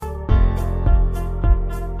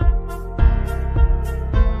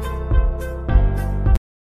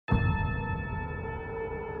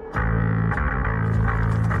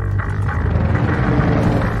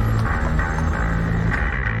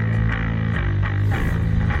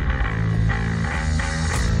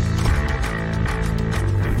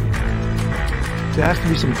There has to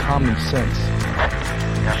be some common sense.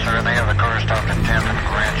 Yes, sir. They have the car stopped at 10th and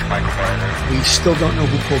Ranch Michael Byler. We still don't know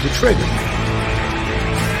who pulled the trigger.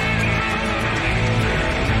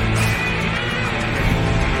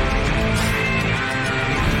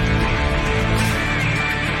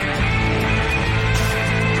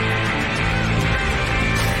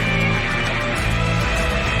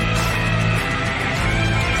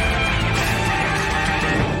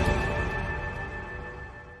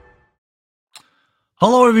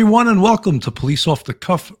 Hello, everyone, and welcome to Police Off the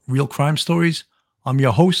Cuff Real Crime Stories. I'm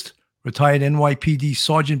your host, retired NYPD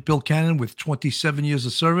Sergeant Bill Cannon with 27 years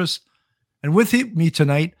of service. And with me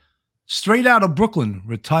tonight, straight out of Brooklyn,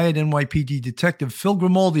 retired NYPD Detective Phil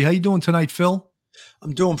Grimaldi. How you doing tonight, Phil?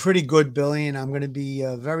 I'm doing pretty good, Billy, and I'm going to be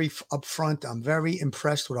very upfront. I'm very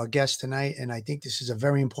impressed with our guest tonight, and I think this is a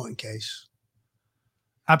very important case.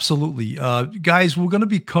 Absolutely. Guys, we're going to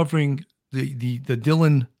be covering the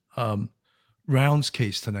Dylan Rounds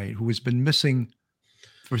case tonight, who has been missing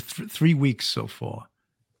for 3 weeks so far.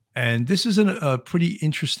 And this is a pretty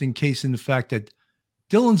interesting case in the fact that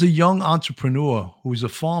Dylan's a young entrepreneur who's a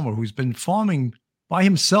farmer who's been farming by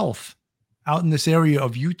himself out in this area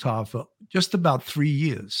of Utah for just about 3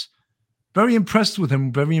 years. Very impressed with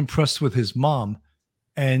him, very impressed with his mom.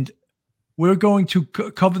 And we're going to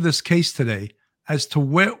cover this case today as to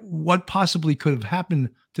what possibly could have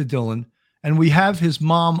happened to Dylan. And we have his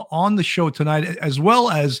mom on the show tonight, as well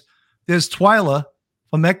as there's Twyla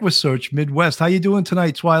from EquiSearch Midwest. How you doing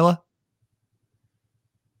tonight, Twyla?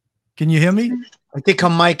 Can you hear me? I think her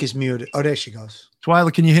mic is muted. Oh, there she goes.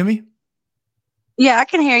 Twyla, can you hear me? Yeah, I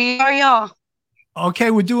can hear you. How are y'all? Okay,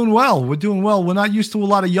 we're doing well. We're doing well. We're not used to a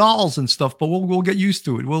lot of y'alls and stuff, but we'll get used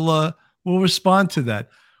to it. We'll respond to that.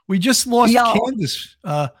 We just lost Candace.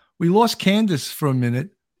 We lost Candace for a minute.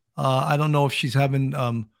 I don't know if she's having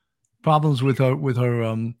problems with her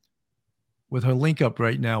link up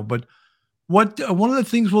right now. But one of the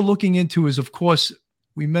things we're looking into is, of course,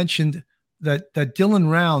 we mentioned that Dylan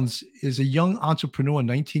Rounds is a young entrepreneur,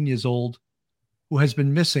 19 years old, who has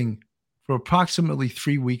been missing for approximately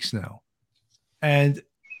 3 weeks now. And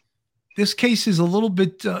this case is a little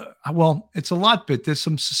bit, it's a lot bit. There's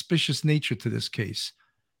some suspicious nature to this case.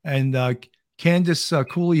 And Candace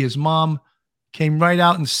Cooley, his mom, came right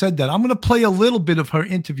out and said that. I'm going to play a little bit of her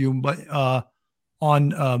interview, but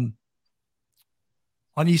on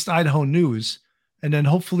East Idaho News, and then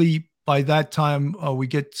hopefully by that time we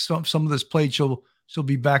get some of this played. She'll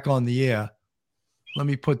be back on the air. Let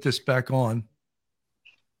me put this back on.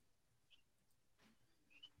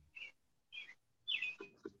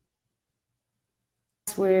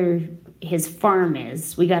 That's where his farm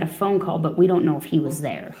is. We got a phone call, but we don't know if he was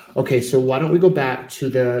there. Okay, so why don't we go back to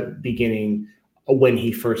the beginning when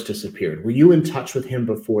he first disappeared? Were you in touch with him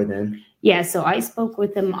before then? Yeah, so I spoke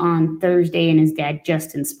with him on Thursday, and his dad,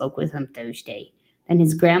 Justin, spoke with him Thursday. And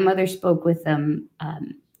his grandmother spoke with him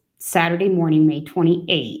Saturday morning, May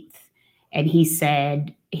 28th. And he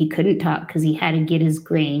said he couldn't talk because he had to get his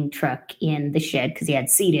grain truck in the shed because he had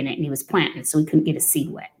seed in it and he was planting, so he couldn't get his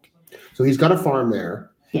seed wet. So he's got a farm there.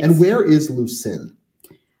 Yes. And where is Lucin?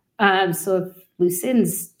 So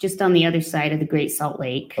Lucin's just on the other side of the Great Salt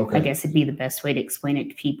Lake. Okay. I guess it'd be the best way to explain it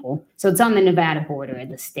to people. So it's on the Nevada border of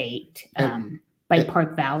the state, by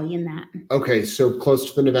Park Valley and that. Okay, so close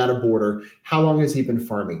to the Nevada border. How long has he been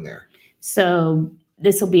farming there? So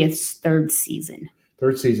this will be his third season.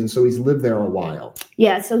 Third season. So he's lived there a while.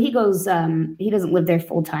 Yeah, so he goes, he doesn't live there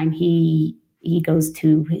full time. He goes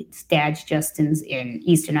to his dad's, Justin's, in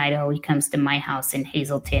Eastern Idaho. He comes to my house in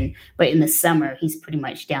Hazleton. But in the summer, he's pretty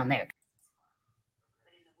much down there.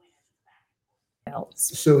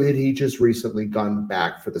 So had he just recently gone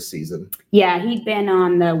back for the season? Yeah, he'd been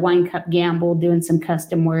on the Wine Cup Gamble doing some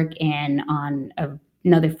custom work and on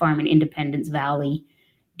another farm in Independence Valley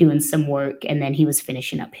doing some work. And then he was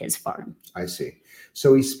finishing up his farm. I see.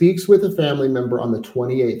 So he speaks with a family member on the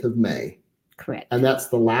 28th of May. Correct. And that's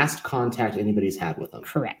the last contact anybody's had with him.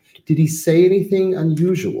 Correct. Did he say anything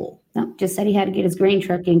unusual? No, just said he had to get his grain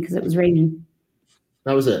truck in because it was raining.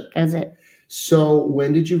 That was it? That's it. So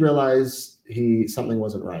when did you realize something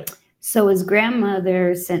wasn't right? So his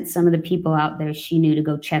grandmother sent some of the people out there she knew to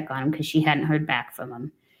go check on him because she hadn't heard back from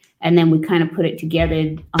him. And then we kind of put it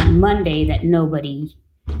together on Monday that nobody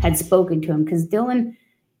had spoken to him because Dylan,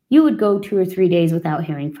 you would go 2 or 3 days without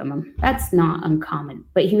hearing from him. That's not uncommon.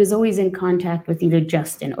 But he was always in contact with either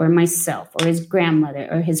Justin or myself or his grandmother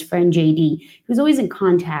or his friend JD. He was always in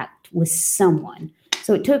contact with someone.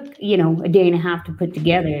 So it took, a day and a half to put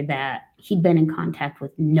together that he'd been in contact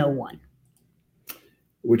with no one.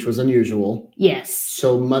 Which was unusual. Yes.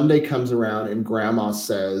 So Monday comes around and grandma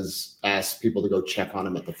asks people to go check on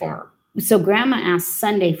him at the farm. So Grandma asked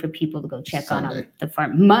Sunday for people to go check on the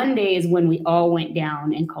farm. Monday is when we all went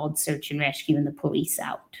down and called search and rescue and the police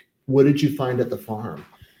out. What did you find at the farm?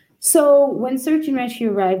 So when search and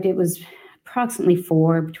rescue arrived, it was approximately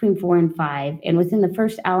between 4 and 5. And within the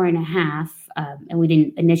first hour and a half, and we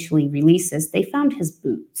didn't initially release this, they found his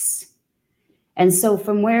boots. And so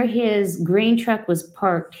from where his grain truck was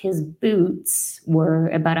parked, his boots were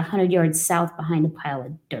about 100 yards south behind a pile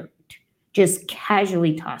of dirt, just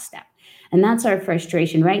casually tossed out. And that's our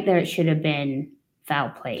frustration. Right there, it should have been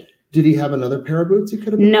foul play. Did he have another pair of boots he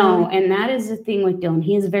could have been No, wearing? and that is the thing with Dylan.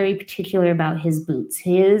 He is very particular about his boots.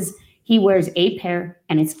 He wears a pair,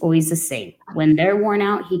 and it's always the same. When they're worn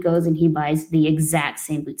out, he goes and he buys the exact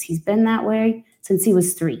same boots. He's been that way since he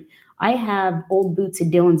was 3. I have old boots of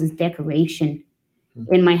Dylan's as decoration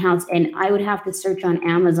in my house, and I would have to search on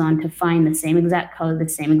Amazon to find the same exact color, the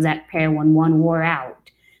same exact pair when one wore out.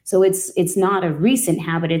 So it's not a recent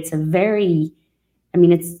habit. It's a very,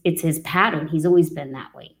 it's his pattern. He's always been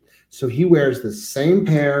that way. So he wears the same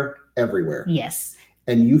pair everywhere. Yes.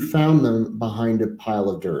 And you found them behind a pile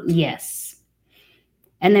of dirt. Yes.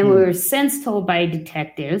 And then we were since told by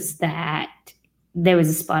detectives that there was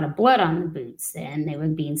a spot of blood on the boots and they were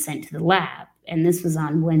being sent to the lab. And this was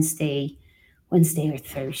on Wednesday or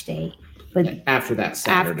Thursday. But after that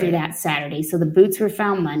Saturday. So the boots were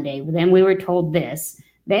found Monday. Then we were told this.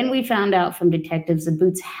 Then we found out from detectives the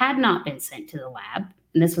boots had not been sent to the lab.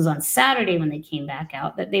 And this was on Saturday when they came back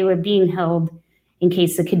out, that they were being held in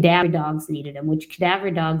case the cadaver dogs needed them, which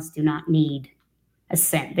cadaver dogs do not need a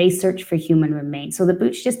scent. They search for human remains. So the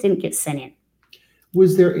boots just didn't get sent in.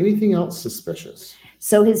 Was there anything else suspicious?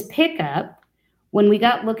 So his pickup, when we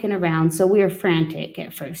got looking around, so we were frantic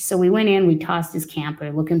at first. So we went in, we tossed his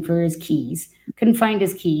camper looking for his keys. Couldn't find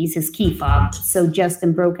his keys, his key fob. So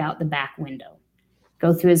Justin broke out the back window.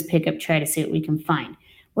 Go through his pickup, try to see what we can find.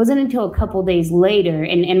 Wasn't until a couple days later,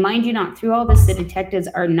 and mind you not, through all this, the detectives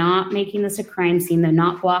are not making this a crime scene. They're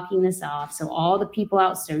not blocking this off. So all the people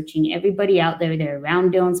out searching, everybody out there, they're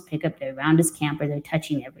around Dylan's pickup, they're around his camper, they're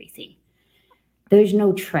touching everything. There's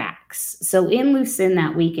no tracks. So in Lucin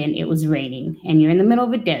that weekend, it was raining, and you're in the middle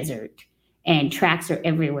of a desert, and tracks are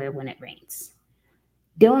everywhere when it rains.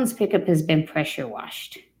 Dylan's pickup has been pressure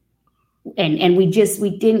washed. And we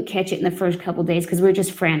didn't catch it in the first couple of days because we were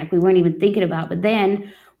just frantic. We weren't even thinking about it. But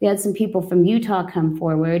then we had some people from Utah come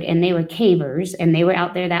forward, and they were cavers, and they were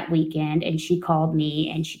out there that weekend. And she called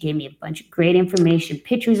me, and she gave me a bunch of great information,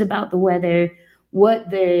 pictures about the weather,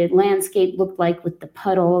 what the landscape looked like with the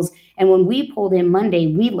puddles. And when we pulled in Monday,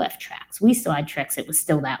 we left tracks. We still had tracks. It was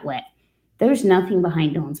still that wet. There's nothing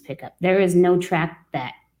behind Dylan's pickup. There is no track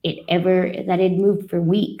that it moved for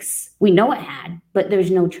weeks. We know it had, but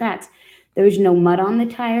there's no tracks. There's no mud on the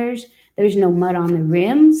tires. There's no mud on the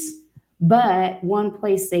rims. But one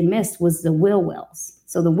place they missed was the wheel wells.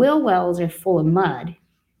 So the wheel wells are full of mud,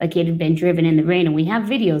 like it had been driven in the rain, and we have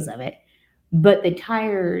videos of it. But the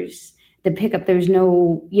tires, the pickup, there's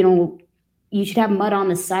no, you should have mud on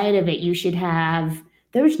the side of it.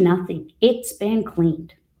 There's nothing. It's been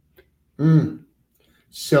cleaned.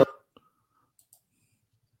 So,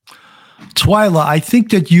 Twyla, I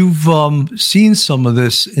think that you've seen some of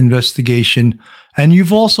this investigation, and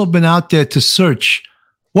you've also been out there to search.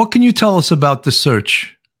 What can you tell us about the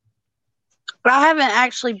search? I haven't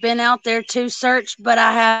actually been out there to search, but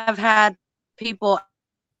I have had people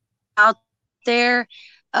out there.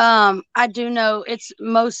 I do know it's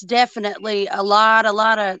most definitely a lot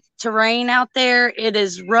of terrain out there. It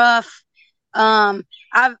is rough.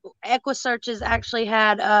 EquiSearch has actually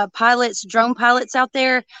had drone pilots out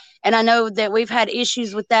there, and I know that we've had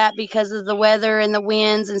issues with that because of the weather and the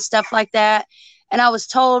winds and stuff like that. And I was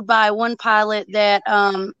told by one pilot that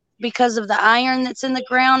because of the iron that's in the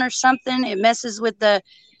ground or something, it messes with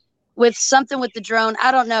something with the drone.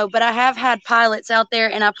 I don't know, but I have had pilots out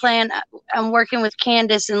there, and I'm working with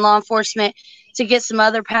Candace in law enforcement to get some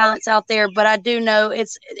other pilots out there. But I do know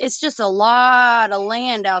it's just a lot of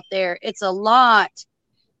land out there. It's a lot.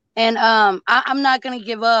 And I'm not going to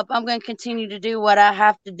give up. I'm going to continue to do what I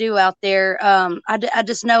have to do out there. I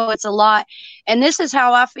just know it's a lot. And this is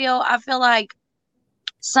how I feel. I feel like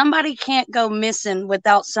somebody can't go missing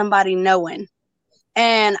without somebody knowing.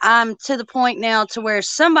 And I'm to the point now to where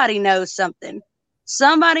somebody knows something.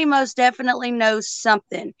 Somebody most definitely knows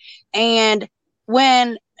something. And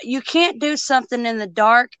when you can't do something in the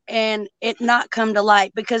dark and it not come to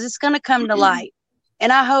light, because it's going to come to light.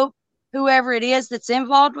 And I hope whoever it is that's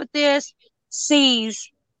involved with this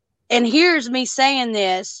sees and hears me saying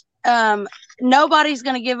this. Nobody's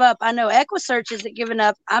going to give up. I know EquiSearch isn't giving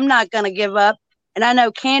up. I'm not going to give up. And I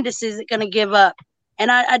know Candace isn't going to give up.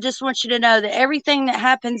 And I just want you to know that everything that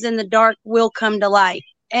happens in the dark will come to light.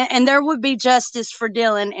 And there would be justice for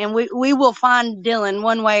Dylan, and we will find Dylan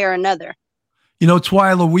one way or another. You know,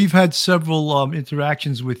 Twyla, we've had several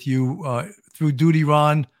interactions with you through Duty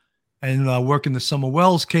Ron and working the Summer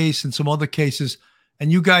Wells case and some other cases.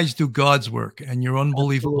 And you guys do God's work, and you're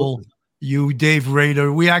unbelievable. Absolutely. You, Dave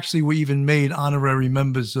Rader, we even made honorary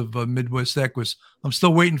members of Midwest Equus. I'm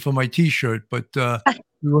still waiting for my T-shirt, but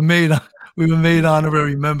we were made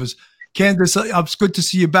honorary members. Candace, it's good to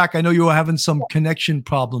see you back. I know you were having some connection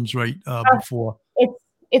problems before.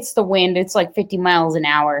 It's the wind. It's like 50 miles an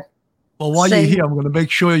hour. Well, while you're here, I'm going to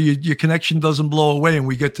make sure your connection doesn't blow away and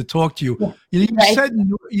we get to talk to you. Yeah.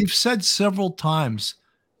 You've said several times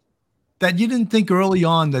that you didn't think early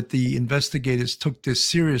on that the investigators took this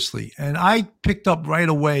seriously. And I picked up right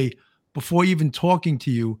away before even talking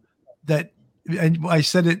to you and I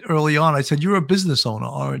said it early on, I said, you're a business owner,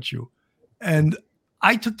 aren't you? And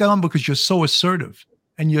I took that on because you're so assertive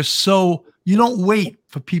and you don't wait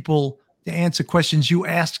for people to answer questions, you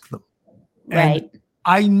ask them. Right. And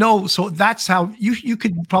I know, so that's how you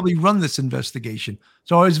could probably run this investigation.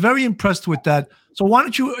 So I was very impressed with that. So why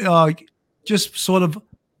don't you just sort of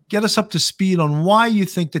get us up to speed on why you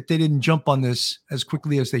think that they didn't jump on this as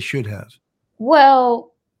quickly as they should have?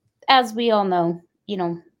 Well, as we all know,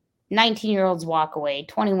 19-year-olds walk away,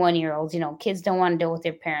 21-year-olds, kids don't want to deal with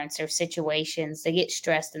their parents or situations. They get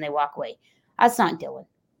stressed and they walk away. That's not Dylan.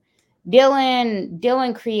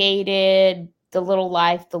 Dylan created the little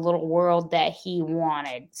life, the little world that he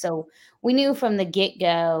wanted. So we knew from the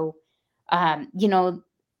get-go,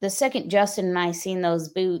 the second Justin and I seen those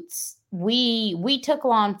boots, we took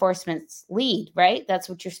law enforcement's lead, right? That's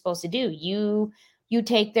what you're supposed to do. You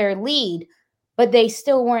take their lead, but they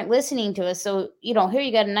still weren't listening to us. So, here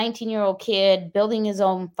you got a 19-year-old kid building his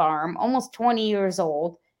own farm, almost 20 years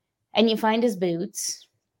old, and you find his boots.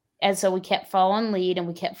 And so we kept following lead and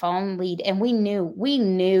we kept following lead, and we knew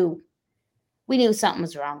something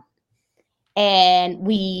was wrong. And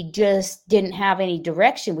we just didn't have any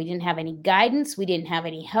direction. We didn't have any guidance. We didn't have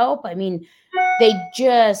any help. I mean, they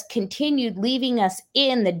just continued leaving us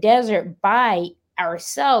in the desert by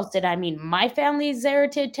ourselves. And my family is there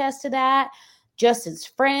to attest to that. Justin's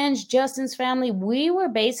friends, Justin's family, we were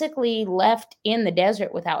basically left in the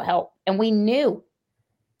desert without help. And we knew.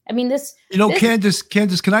 Candace,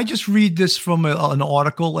 can I just read this from an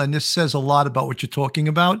article? And this says a lot about what you're talking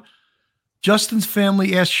about. Justin's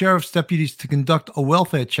family asked sheriff's deputies to conduct a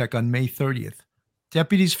welfare check on May 30th.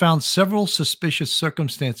 Deputies found several suspicious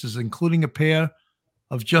circumstances, including a pair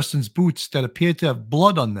of Justin's boots that appeared to have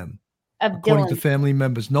blood on them, according to family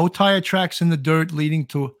members. No tire tracks in the dirt leading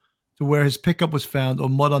to where his pickup was found or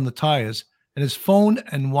mud on the tires, and his phone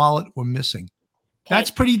and wallet were missing. Okay. That's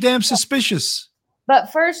pretty damn suspicious.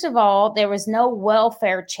 But first of all, there was no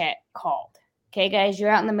welfare check called. Okay, guys, you're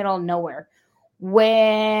out in the middle of nowhere.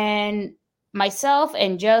 When myself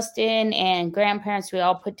and Justin and grandparents, we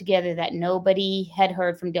all put together that nobody had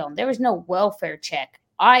heard from Dylan. There was no welfare check.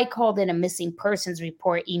 I called in a missing persons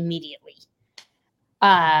report immediately.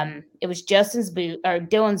 It was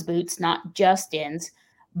Dylan's boots, not Justin's.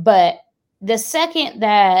 But the second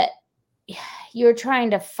that you're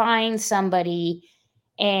trying to find somebody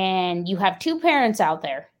and you have two parents out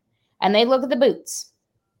there and they look at the boots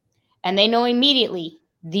and they know immediately,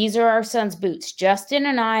 these are our son's boots. Justin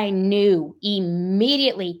and I knew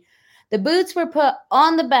immediately. The boots were put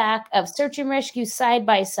on the back of search and rescue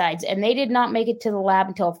side-by-sides, and they did not make it to the lab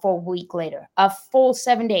until a full week later, a full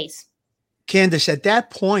 7 days. Candace, at that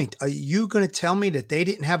point, are you going to tell me that they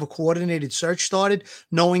didn't have a coordinated search started,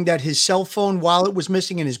 knowing that his cell phone wallet was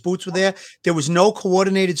missing and his boots were there? There was no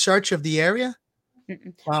coordinated search of the area?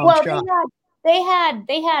 Wow, well, they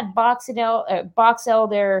had Box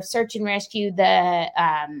Elder Search and Rescue. They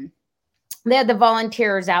had the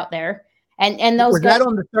volunteers out there, and those was that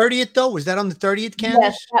on the 30th though? Was that on the 30th,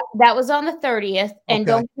 Candace? Yes, that was on the 30th. And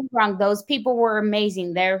don't get me wrong, those people were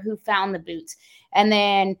amazing there who found the boots. And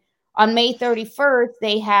then on May 31st,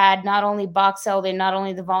 they had not only Box Elder, not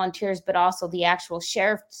only the volunteers, but also the actual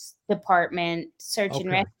sheriff's department search and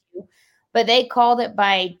rescue. But they called it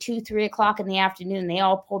by 2-3 o'clock in the afternoon. They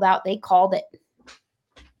all pulled out. They called it.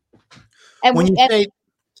 And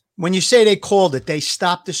when you say they called it, they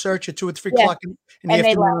stopped the search at 2 or 3 o'clock in the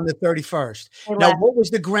afternoon on the 31st. Now, what was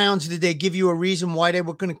the grounds? Did they give you a reason why they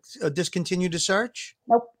were going to discontinue the search?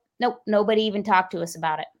 Nope. Nobody even talked to us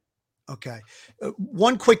about it. Okay.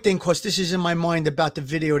 One quick thing, because this is in my mind about the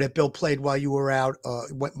video that Bill played while you were out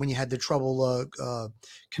when you had the trouble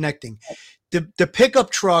connecting. The pickup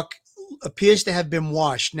truck appears to have been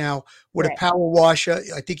washed. Now, with a power washer,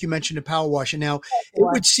 I think you mentioned a power washer. Now, it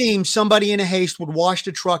would seem somebody in a haste would wash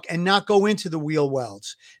the truck and not go into the wheel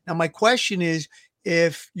wells. Now, my question is,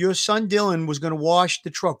 if your son Dylan was going to wash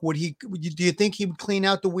the truck, do you think he would clean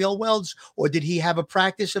out the wheel wells, or did he have a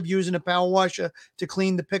practice of using a power washer to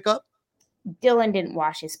clean the pickup? Dylan didn't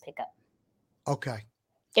wash his pickup. Okay.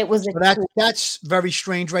 It was that's very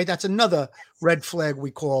strange, right? That's another red flag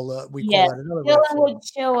we call that another Dylan would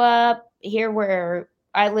show up here where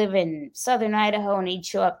I live in southern Idaho, and he'd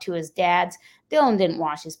show up to his dad's. Dylan didn't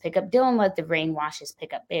wash his pickup. Dylan let the rain wash his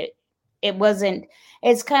pickup.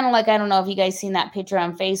 It's kind of like, I don't know if you guys seen that picture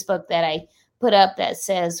on Facebook that I put up that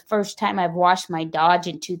says, first time I've washed my Dodge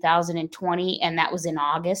in 2020, and that was in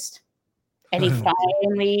August. And he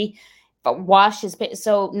finally washed his pickup.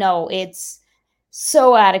 So no, it's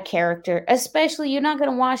so out of character, especially you're not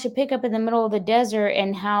going to wash a pickup in the middle of the desert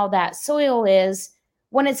and how that soil is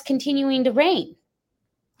when it's continuing to rain.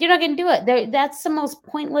 You're not going to do it. That's the most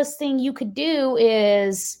pointless thing you could do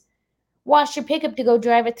is wash your pickup to go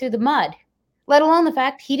drive it through the mud, let alone the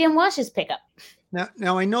fact he didn't wash his pickup.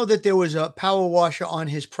 Now I know that there was a power washer on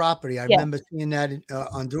his property. I remember seeing that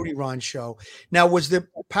on Duty Ron's show. Now, was the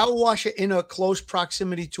power washer in a close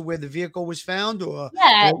proximity to where the vehicle was found, or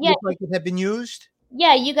looked like it had been used?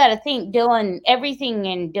 Yeah, you got to think everything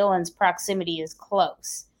in Dylan's proximity is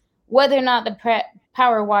close. Whether or not the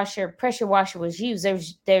pressure washer was used,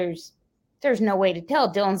 there's no way to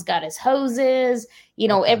tell. Dylan's got his hoses,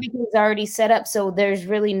 everything's already set up, so there's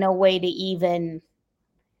really no way to even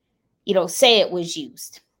say it was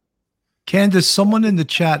used. Candace, someone in the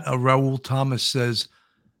chat, Raul Thomas, says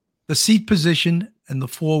the seat position and the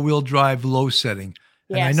 4-wheel drive low setting.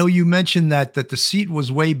 Yes. And I know you mentioned that the seat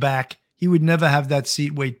was way back. He would never have that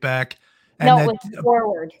seat weight back. And no, it was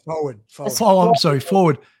forward. Oh, I'm sorry,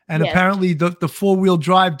 forward. And apparently the 4-wheel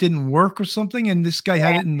drive didn't work or something, and this guy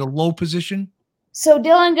had it in the low position. So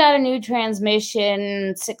Dylan got a new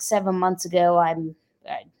transmission 6-7 months ago.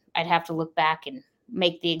 I'd have to look back and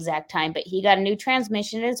make the exact time, but he got a new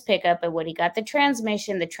transmission in his pickup, and when he got the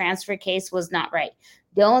transmission, the transfer case was not right.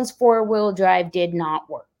 Dylan's 4-wheel drive did not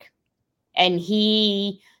work, and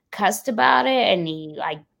he cussed about it, and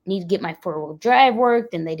I need to get my 4-wheel drive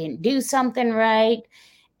worked, and they didn't do something right.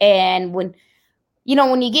 And when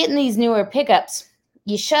you get in these newer pickups,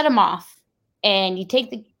 you shut them off and you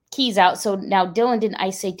take the keys out. So now Dylan didn't, I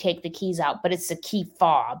say take the keys out, but it's the key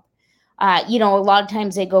fob. A lot of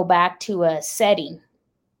times they go back to a setting.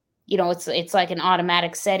 It's like an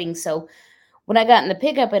automatic setting. So when I got in the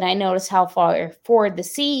pickup and I noticed how far forward the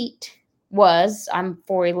seat was, I'm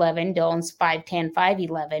 4'11", Dylan's 5'10",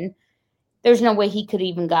 5'11". There's no way he could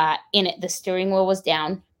even got in it. The steering wheel was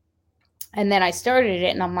down. And then I started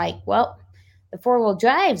it and I'm like, well, the 4-wheel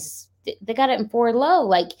drives, they got it in 4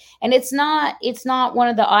 low. And it's not one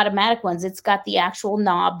of the automatic ones. It's got the actual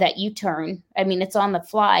knob that you turn. I mean, it's on the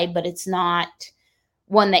fly, but it's not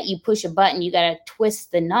one that you push a button. You got to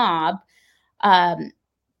twist the knob. And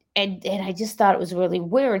I just thought it was really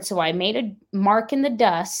weird. So I made a mark in the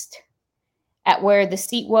dust at where the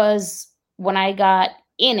seat was when I got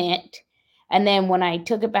in it. And then when I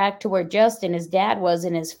took it back to where Justin, his dad, was,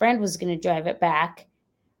 and his friend was going to drive it back,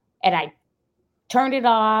 and I turned it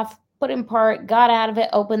off, put in park, got out of it,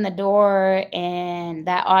 opened the door, and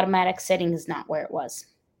that automatic setting is not where it was.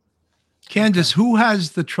 Candace, who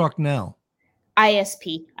has the truck now?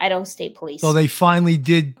 ISP, Idaho State Police. So they finally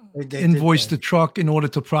did invoice the truck in order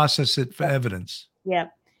to process it for evidence.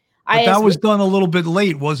 Yep. But that was done a little bit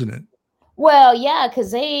late, wasn't it? Well, yeah,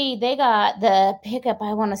 because they got the pickup,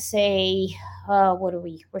 I want to say, what are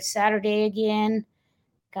we? We're Saturday again.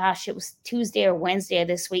 Gosh, it was Tuesday or Wednesday of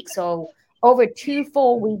this week. So over 2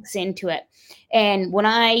 full weeks into it. And when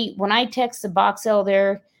I text the Box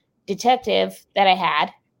Elder detective that I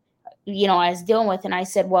had, I was dealing with, and I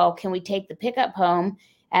said, well, can we take the pickup home?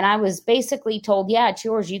 And I was basically told, yeah, it's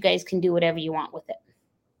yours. You guys can do whatever you want with it.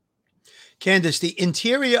 Candace, the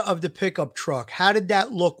interior of the pickup truck, how did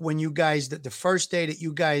that look when you guys, the first day that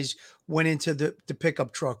you guys went into the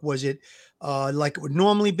pickup truck? Was it like it would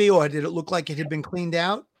normally be, or did it look like it had been cleaned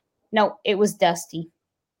out? No, it was dusty.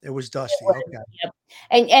 It was dusty. Okay. Yep.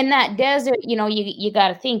 And that desert, you got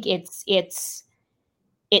to think it's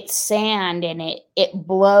sand and it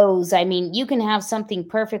blows. I mean, you can have something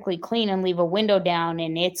perfectly clean and leave a window down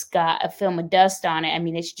and it's got a film of dust on it. I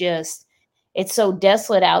mean, it's so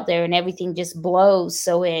desolate out there and everything just blows.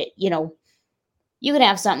 So you can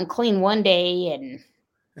have something clean one day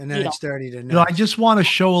and then it's dirty the next. I just want to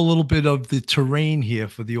show a little bit of the terrain here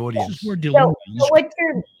for the audience. So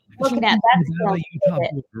looking at that's the Utah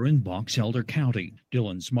border in Box Elder County.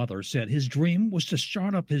 Dylan's mother said his dream was to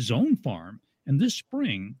start up his own farm, and this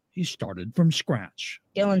spring he started from scratch.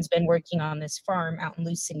 Dylan's been working on this farm out in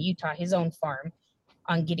Lucin, Utah, his own farm,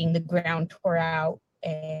 on getting the ground tore out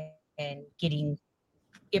and getting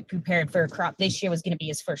it prepared for a crop. This year was going to be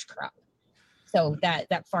his first crop. So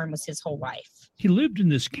that farm was his whole life. He lived in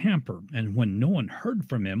this camper, and when no one heard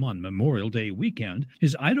from him on Memorial Day weekend,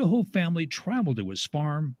 his Idaho family traveled to his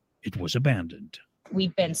farm. It was abandoned.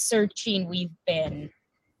 We've been searching. We've been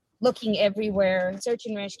looking everywhere. Search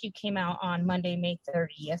and rescue came out on Monday, May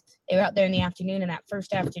 30th. They were out there in the afternoon, and that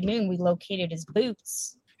first afternoon, we located his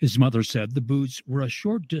boots. His mother said the boots were a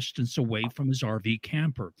short distance away from his RV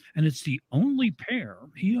camper, and it's the only pair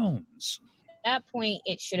he owns. At that point,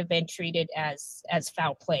 it should have been treated as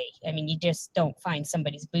foul play. I mean, you just don't find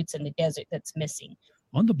somebody's boots in the desert that's missing.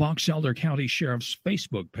 On the Box Elder County Sheriff's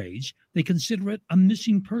Facebook page, they consider it a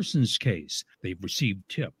missing persons case. They've received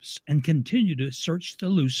tips and continue to search the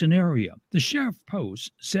Lucin area. The sheriff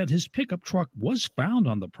post said his pickup truck was found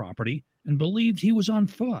on the property and believed he was on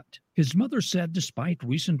foot. His mother said despite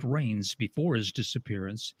recent rains before his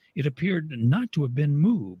disappearance, it appeared not to have been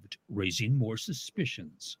moved, raising more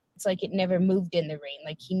suspicions. It's like it never moved in the rain,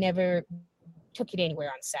 like he never took it anywhere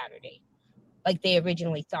on Saturday, like they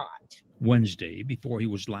originally thought. Wednesday, before he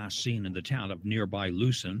was last seen in the town of nearby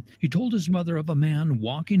Lucin, he told his mother of a man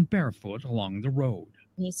walking barefoot along the road.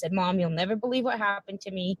 He said, "Mom, you'll never believe what happened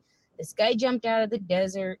to me. This guy jumped out of the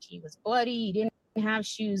desert. He was bloody. He didn't have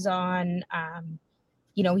shoes on.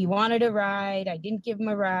 He wanted a ride. I didn't give him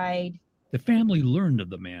a ride." The family learned of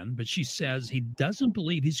the man, but she says he doesn't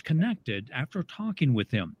believe he's connected after talking with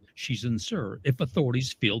him. She's unsure if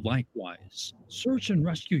authorities feel likewise. Search and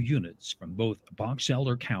rescue units from both Box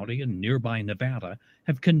Elder County and nearby Nevada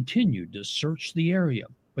have continued to search the area,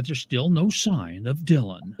 but there's still no sign of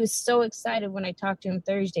Dylan. He was so excited when I talked to him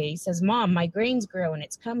Thursday. He says, "Mom, my grain's growing.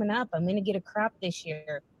 It's coming up. I'm going to get a crop this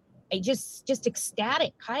year." I just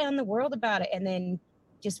ecstatic, high on the world about it, and then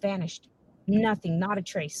just vanished. Nothing, not a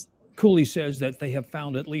trace. Cooley says that they have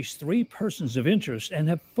found at least 3 persons of interest and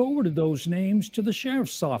have forwarded those names to the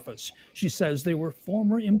sheriff's office. She says they were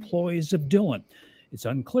former employees of Dylan. It's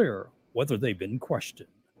unclear whether they've been questioned.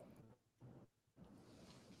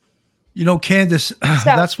 Candace,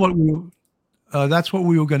 that's what we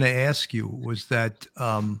were going to ask you, was that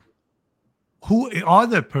who are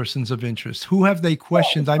the persons of interest? Who have they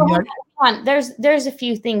questioned? There's a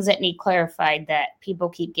few things that need clarified that people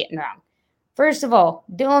keep getting wrong. First of all,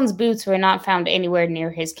 Dylan's boots were not found anywhere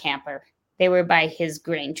near his camper. They were by his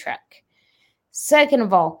grain truck. Second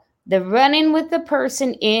of all, the run-in with the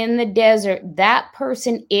person in the desert, that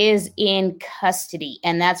person is in custody,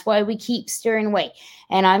 and that's why we keep steering away.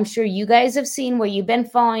 And I'm sure you guys have seen where you've been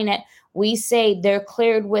following it. We say they're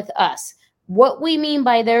cleared with us. What we mean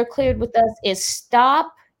by they're cleared with us is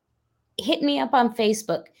stop hitting me up on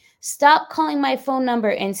Facebook. Stop calling my phone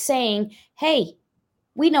number and saying, "Hey,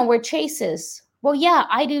 we know where Chase is." Well, yeah,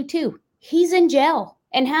 I do too. He's in jail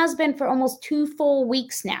and has been for almost 2 full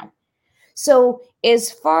weeks now. So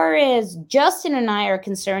as far as Justin and I are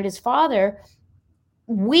concerned, his father,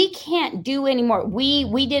 we can't do anymore.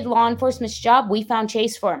 We did law enforcement's job. We found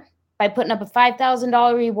Chase for him. By putting up a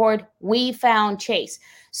 $5,000 reward, we found Chase.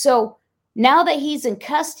 So now that he's in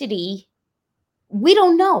custody, we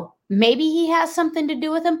don't know. Maybe he has something to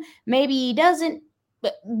do with him. Maybe he doesn't,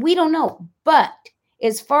 but we don't know. But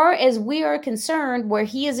as far as we are concerned, where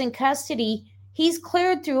he is in custody, he's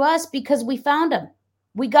cleared through us because we found him.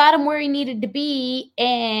 We got him where he needed to be,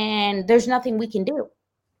 and there's nothing we can do.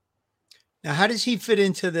 Now, how does he fit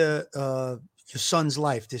into your son's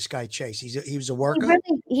life, this guy Chase? He was a worker?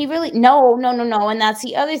 He really, no. And that's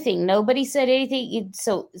the other thing. Nobody said anything.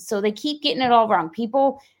 So they keep getting it all wrong.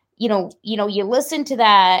 People, you listen to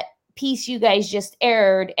that piece you guys just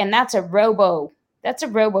aired, and that's a robo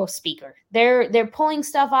speaker. They're pulling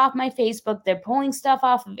stuff off my Facebook. They're pulling stuff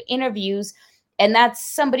off of interviews, and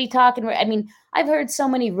that's somebody talking. I mean, I've heard so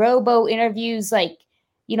many robo interviews, like,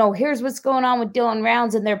 here's what's going on with Dylan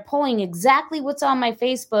Rounds, and they're pulling exactly what's on my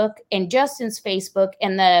Facebook and Justin's Facebook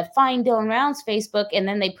and the Find Dylan Rounds Facebook, and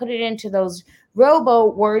then they put it into those robo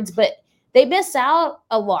words, but they miss out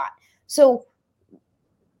a lot. So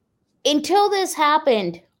until this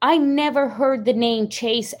happened, I never heard the name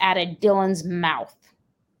Chase out of Dylan's mouth.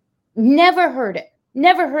 Never heard it.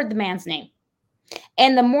 Never heard the man's name.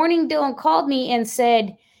 And the morning Dylan called me and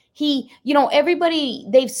said everybody,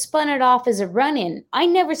 they've spun it off as a run-in. I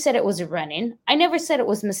never said it was a run-in. I never said it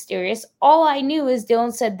was mysterious. All I knew is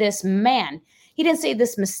Dylan said this man. He didn't say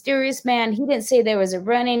this mysterious man. He didn't say there was a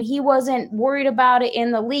run-in. He wasn't worried about it in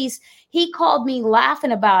the least. He called me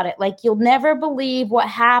laughing about it. Like, you'll never believe what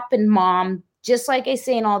happened, Mom. Just like I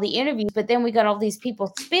say in all the interviews, but then we got all these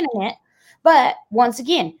people spinning it. But once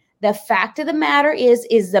again, the fact of the matter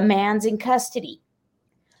is the man's in custody.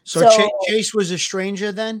 So Chase was a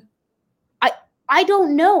stranger then? I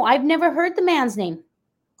don't know. I've never heard the man's name.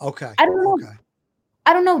 Okay. I don't know. Okay.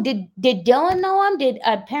 I don't know. Did Dylan know him?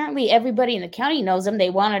 Apparently everybody in the county knows him. They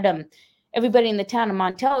wanted him. Everybody in the town of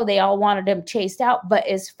Montello, they all wanted him chased out. But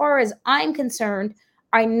as far as I'm concerned,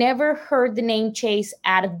 I never heard the name Chase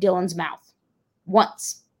out of Dylan's mouth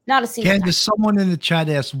once. Not a single time. Someone in the chat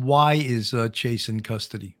asked, why is Chase in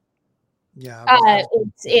custody? Yeah.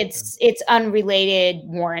 It's unrelated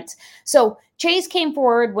warrants. So Chase came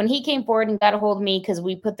forward. When he came forward and got a hold of me because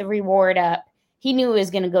we put the reward up, he knew he was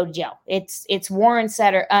going to go to jail. It's warrants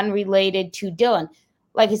that are unrelated to Dylan.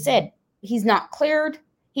 Like I said, he's not cleared.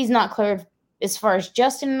 He's not cleared as far as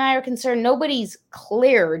Justin and I are concerned. Nobody's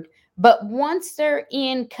cleared. But once they're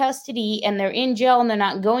in custody and they're in jail and they're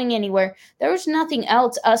not going anywhere, there's nothing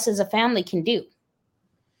else us as a family can do.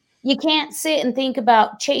 You can't sit and think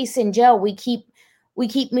about Chase in jail. We keep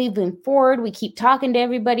moving forward. We keep talking to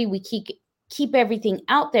everybody. We keep everything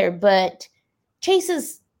out there. But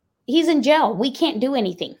Chase he's in jail. We can't do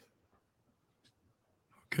anything.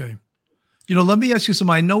 Okay. Let me ask you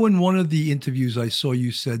something. I know in one of the interviews I saw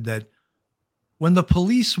you said that when the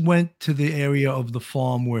police went to the area of the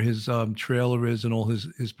farm where his trailer is and all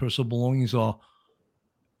his personal belongings are,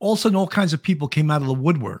 all of a sudden all kinds of people came out of the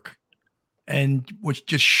woodwork and which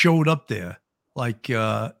just showed up there. Like,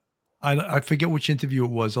 I forget which interview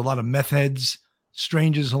it was. A lot of meth heads,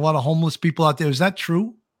 strangers, a lot of homeless people out there. Is that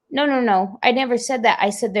true? No. I never said that. I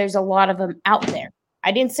said there's a lot of them out there.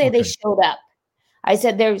 I didn't say they showed up. I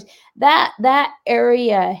said there's that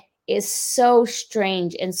area is so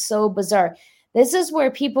strange and so bizarre. This is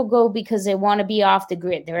where people go because they want to be off the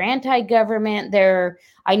grid. They're anti-government.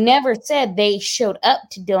 I never said they showed up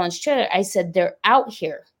to Dylan's trailer. I said they're out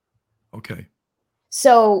here. Okay.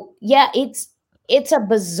 So yeah, it is a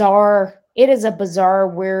bizarre,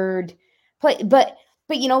 weird place. But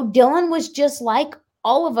Dylan was just like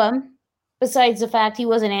all of them, besides the fact he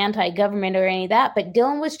wasn't anti-government or any of that. But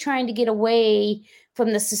Dylan was trying to get away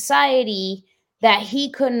from the society that he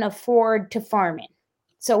couldn't afford to farm in.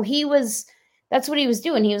 So that's what he was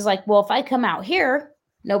doing. He was like, well, if I come out here,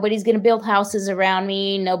 nobody's going to build houses around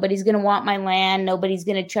me. Nobody's going to want my land. Nobody's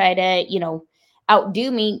going to try to, outdo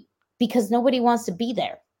me because nobody wants to be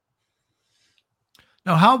there.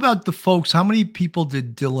 Now, how about the folks? How many people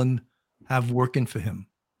did Dylan have working for him?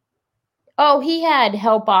 Oh, he had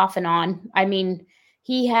help off and on. I mean,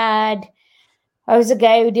 I was a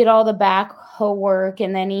guy who did all the backhoe work,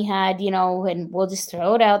 and then he had, and we'll just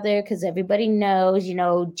throw it out there because everybody knows,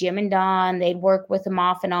 Jim and Don, they'd work with him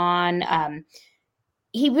off and on.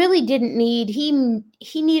 He really didn't need,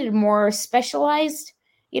 he needed more specialized,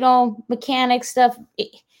 mechanic stuff.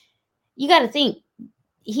 You got to think,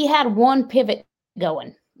 he had one pivot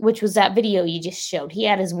going, which was that video you just showed. He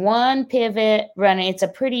had his one pivot running. It's a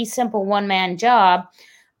pretty simple one-man job.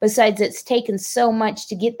 Besides, it's taken so much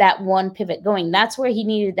to get that one pivot going. That's where he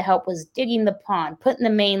needed the help, was digging the pond, putting the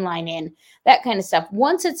main line in, that kind of stuff.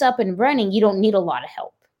 Once it's up and running, you don't need a lot of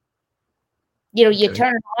help. You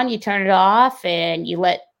turn it on, you turn it off, and you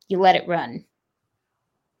let it run.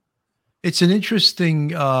 It's an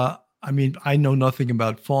interesting, I know nothing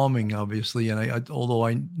about farming, obviously, and although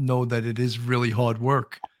I know that it is really hard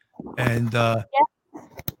work, and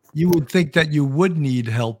you would think that you would need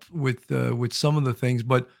help with some of the things,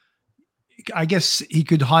 but I guess he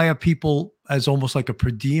could hire people as almost like a per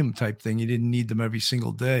diem type thing. He didn't need them every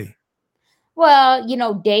single day. Well,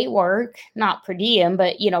 day work, not per diem,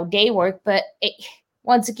 but, day work. But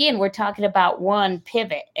once again, we're talking about one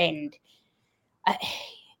pivot, and,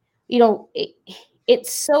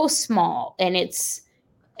 it's so small, and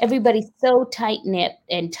everybody's so tight-knit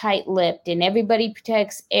and tight-lipped, and everybody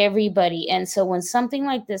protects everybody. And so when something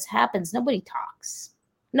like this happens, nobody talks.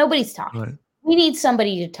 Nobody's talking. Right. We need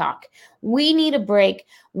somebody to talk. We need a break.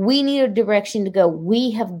 We need a direction to go.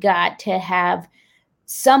 We have got to have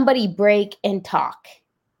somebody break and talk.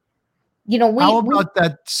 How about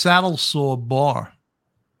that saddle saw bar?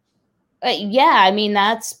 Yeah,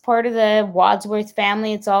 that's part of the Wadsworth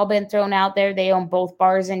family. It's all been thrown out there. They own both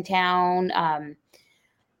bars in town.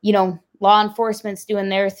 Law enforcement's doing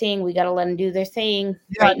their thing. We got to let them do their thing.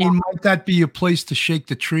 Yeah, right now. Might that be a place to shake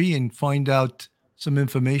the tree and find out some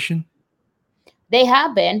information? They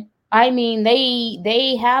have been.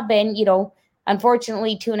 They have been,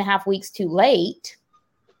 unfortunately 2.5 weeks too late,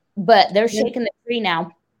 but they're shaking the tree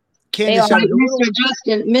now. Candace,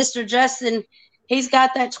 Mr. Justin, he's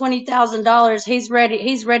got that $20,000. He's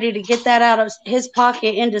ready to get that out of his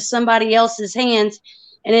pocket into somebody else's hands.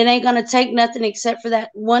 And it ain't going to take nothing except for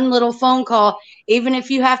that one little phone call. Even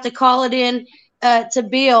if you have to call it in to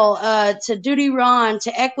Bill, to Duty Ron,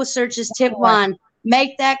 to EquiSearch's tip line,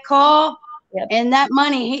 make that call. Yep. And that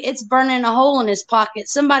money, it's burning a hole in his pocket.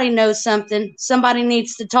 Somebody knows something. Somebody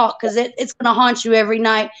needs to talk, because it's going to haunt you every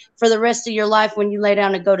night for the rest of your life when you lay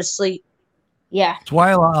down and go to sleep. Yeah.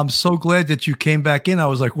 Twyla, I'm so glad that you came back in. I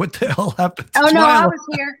was like, what the hell happened to no, Twyla? I was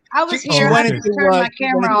here. I just turned my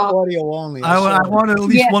camera off. Audio only. I wanted at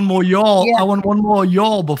least one more y'all. Yeah. I want one more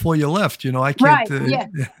y'all before you left. You know, I can't. Right.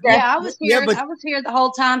 I was here. I was here the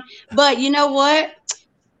whole time. But you know what?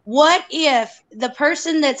 What if the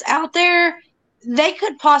person that's out there, they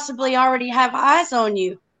could possibly already have eyes on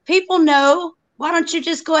you? People know. Why don't you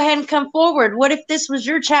just go ahead and come forward? What if this was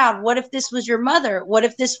your child? What if this was your mother? What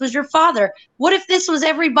if this was your father? What if this was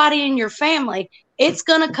everybody in your family? It's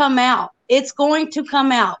going to come out. It's going to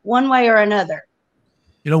come out one way or another.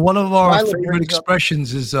 You know, one of our favorite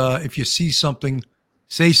expressions is if you see something,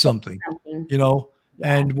 say something, you know,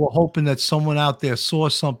 and we're hoping that someone out there saw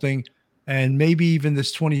something, and maybe even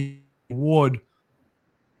this 20 award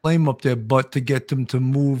flame up their butt to get them to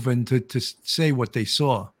move and to say what they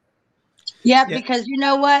saw. Yeah, because you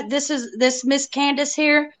know what? This Miss Candace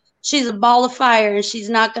here. She's a ball of fire, and she's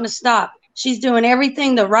not going to stop. She's doing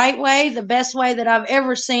everything the right way, the best way that I've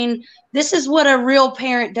ever seen. This is what a real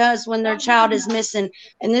parent does when their child is missing.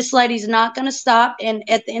 And this lady's not going to stop. And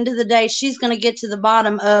at the end of the day, she's going to get to the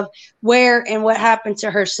bottom of where and what happened to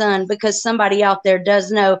her son, because somebody out there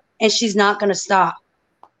does know, and she's not going to stop.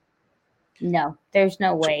 No, there's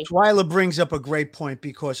no way. Twyla brings up a great point,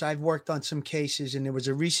 because I've worked on some cases, and there was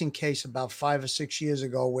a recent case about 5 or 6 years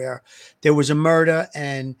ago where there was a murder,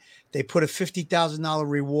 and they put a $50,000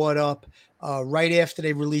 reward up right after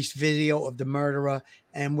they released video of the murderer.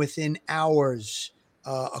 And within hours,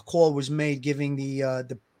 a call was made giving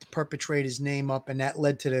the perpetrator's name up, and that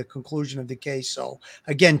led to the conclusion of the case. So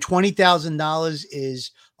again, $20,000 is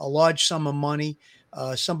a large sum of money.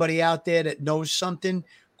 Somebody out there that knows something,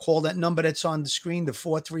 call that number that's on the screen, the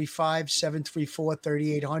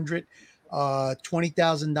 435-734-3800.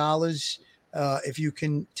 $20,000. If you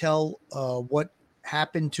can tell what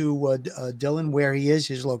happened to Dylan, where he is,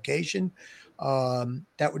 his location,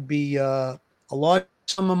 that would be a large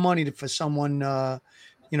sum of money for someone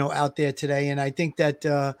out there today. And I think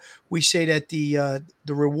that we say that the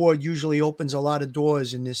reward usually opens a lot of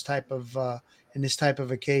doors in this type of a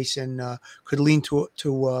case, and could lead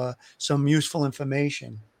to some useful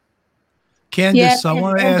information. Candace, I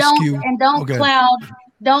want to ask you, and don't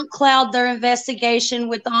cloud their investigation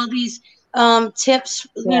with all these tips.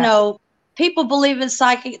 Yeah. You know, people believe in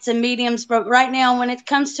psychics and mediums, but right now, when it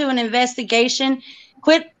comes to an investigation,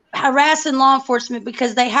 quit harassing law enforcement,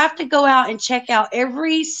 because they have to go out and check out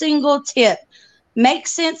every single tip. Make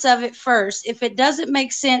sense of it first. If it doesn't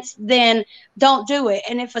make sense, then don't do it.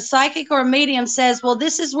 And if a psychic or a medium says, well,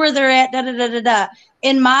 this is where they're at,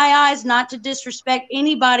 in my eyes, not to disrespect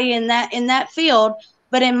anybody in that field,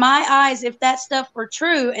 but in my eyes, if that stuff were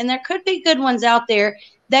true, and there could be good ones out there,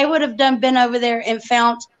 they would have been over there and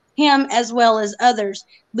found him as well as others.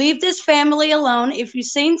 Leave this family alone. If you've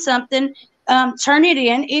seen something, turn it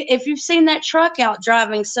in. If you've seen that truck out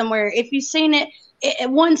driving somewhere, if you've seen it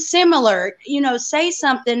one similar, say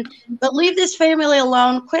something, but leave this family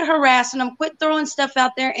alone. Quit harassing them, quit throwing stuff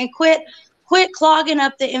out there, and quit clogging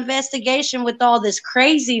up the investigation with all this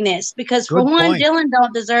craziness, because for one, Dylan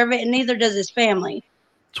don't deserve it, and neither does his family.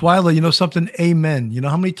 Twyla, you know something? Amen. You know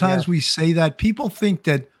how many times we say that? People think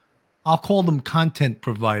that, I'll call them content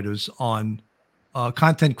providers on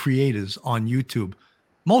content creators on YouTube.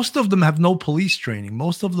 Most of them have no police training.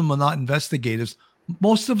 Most of them are not investigators.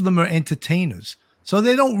 Most of them are entertainers. So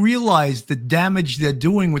they don't realize the damage they're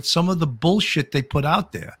doing with some of the bullshit they put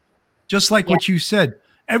out there. Just like what you said,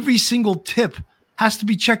 every single tip has to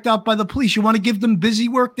be checked out by the police. You want to give them busy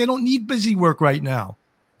work? They don't need busy work right now.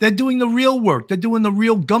 They're doing the real work. They're doing the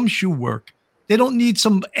real gumshoe work. They don't need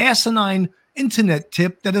some asinine internet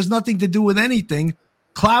tip that has nothing to do with anything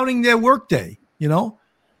clouding their workday, You're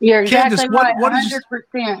exactly Candace, right,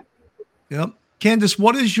 100%. Yep. Candace,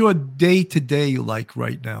 what is your day-to-day like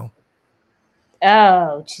right now?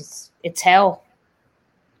 Oh, it's hell.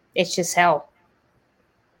 It's just hell.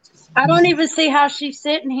 I don't even see how she's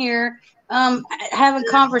sitting here having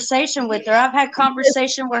conversation with her. I've had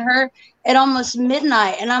conversation with her at almost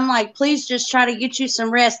midnight, and I'm like, please just try to get you some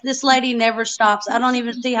rest. This lady never stops. I don't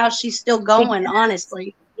even see how she's still going,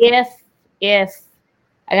 honestly. If I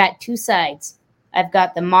got two sides. I've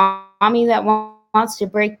got the mommy that wants wants to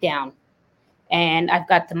break down, and I've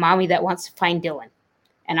got the mommy that wants to find Dylan,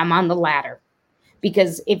 and I'm on the latter.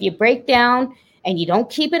 Because if you break down and you don't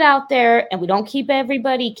keep it out there, and we don't keep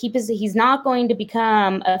everybody, he's not going to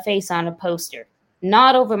become a face on a poster.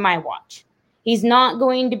 Not over my watch. He's not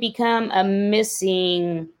going to become a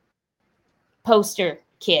missing poster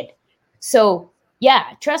kid. So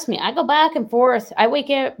yeah, trust me, I go back and forth. I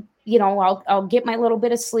wake up, I'll get my little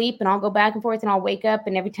bit of sleep and I'll go back and forth and I'll wake up.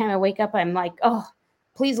 And every time I wake up, I'm like, oh,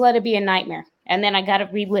 please let it be a nightmare. And then I got to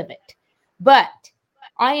relive it. But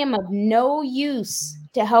I am of no use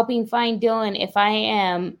to helping find Dylan if I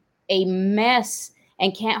am a mess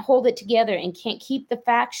and can't hold it together and can't keep the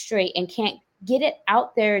facts straight and can't get it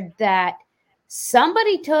out there that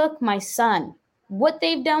somebody took my son. What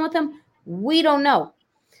they've done with him, we don't know.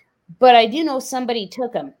 But I do know somebody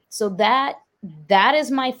took him. So that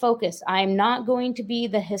is my focus. I'm not going to be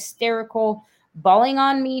the hysterical bawling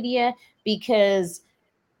on media because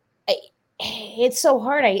it's so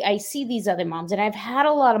hard. I see these other moms, and I've had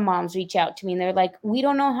a lot of moms reach out to me, and they're like, we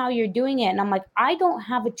don't know how you're doing it. And I'm like, I don't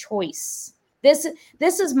have a choice. This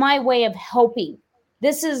is my way of helping.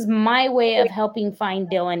 This is my way of helping find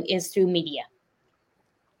Dylan is through media.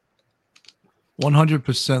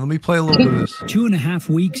 100%. Let me play a little bit of this. 2.5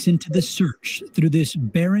 weeks into the search through this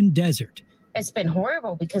barren desert. It's been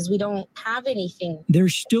horrible because we don't have anything.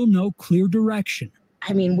 There's still no clear direction.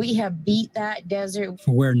 I mean, we have beat that desert.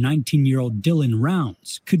 For where 19-year-old Dylan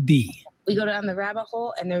Rounds could be. We go down the rabbit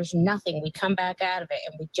hole and there's nothing. We come back out of it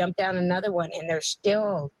and we jump down another one and there's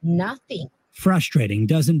still nothing. Frustrating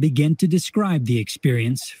doesn't begin to describe the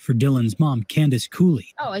experience for Dylan's mom, Candace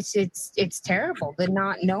Cooley. Oh, it's terrible, the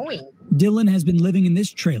not knowing. Dylan has been living in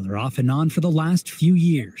this trailer off and on for the last few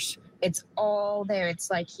years. It's all there.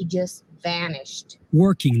 It's like he just vanished.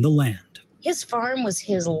 Working the land. His farm was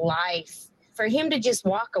his life. For him to just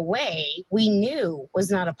walk away, we knew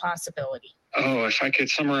was not a possibility. Oh, if I could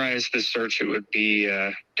summarize this search, it would be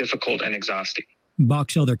difficult and exhausting.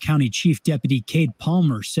 Box Elder County Chief Deputy Cade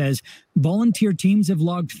Palmer says volunteer teams have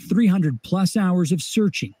logged 300 plus hours of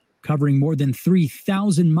searching, covering more than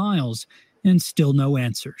 3,000 miles, and still no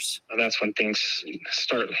answers. That's when things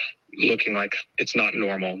start looking like it's not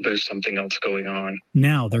normal. There's something else going on.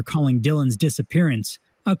 Now they're calling Dylan's disappearance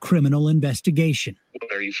a criminal investigation.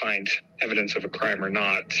 Whether you find evidence of a crime or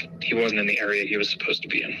not, he wasn't in the area he was supposed to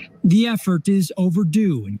be in. The effort is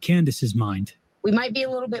overdue in Candace's mind. We might be a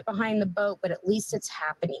little bit behind the boat, but at least it's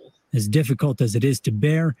happening. As difficult as it is to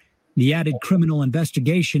bear, the added criminal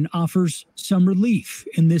investigation offers some relief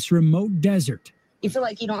in this remote desert. You feel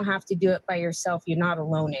like you don't have to do it by yourself. You're not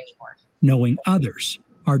alone anymore. Knowing others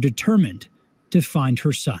are determined to find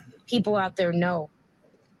her son. People out there know.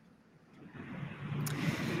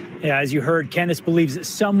 Yeah, as you heard, Candace believes that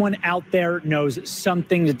someone out there knows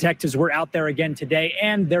something. Detectives were out there again today,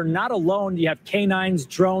 and they're not alone. You have canines,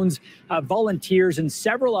 drones, volunteers, and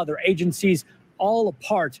several other agencies all a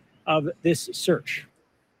part of this search.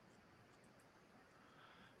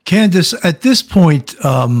 Candace, at this point,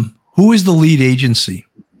 who is the lead agency?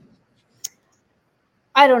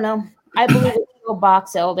 I don't know. I believe it's still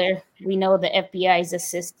Box Elder. We know the FBI is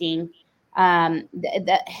assisting.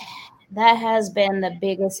 That has been the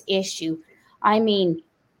biggest issue. I mean,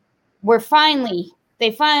 they finally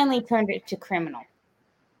turned it to criminal.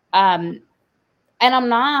 And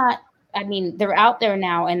they're out there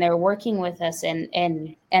now and they're working with us and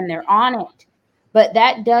they're on it. But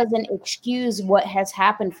that doesn't excuse what has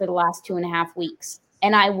happened for the last 2.5 weeks.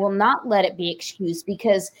 And I will not let it be excused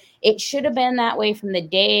because it should have been that way from the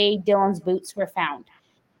day Dylan's boots were found.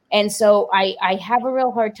 And so I have a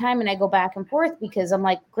real hard time and I go back and forth because I'm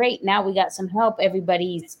like, great, now we got some help.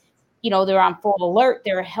 Everybody's, they're on full alert.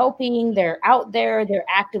 They're helping. They're out there. They're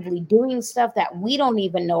actively doing stuff that we don't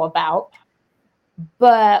even know about.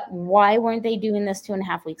 But why weren't they doing this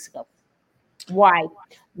 2.5 weeks ago? Why?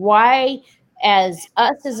 Why, as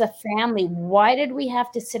us as a family, why did we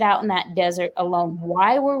have to sit out in that desert alone?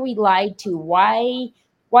 Why were we lied to? Why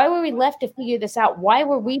were we left to figure this out? Why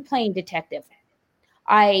were we playing detective?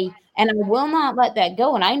 I will not let that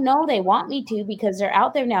go. And I know they want me to because they're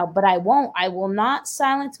out there now, but I won't. I will not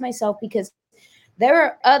silence myself because there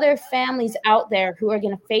are other families out there who are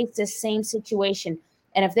going to face this same situation.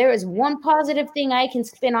 And if there is one positive thing I can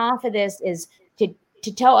spin off of this is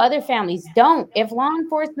to tell other families, don't. If law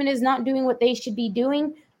enforcement is not doing what they should be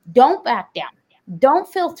doing, don't back down.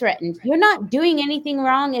 Don't feel threatened. You're not doing anything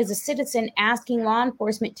wrong as a citizen asking law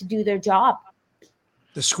enforcement to do their job.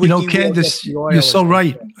 Candace, you're so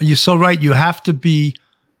right. You're so right. You have to be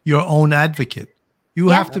your own advocate. You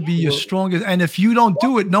have to be your strongest. And if you don't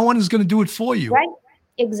do it, no one is going to do it for you. Right.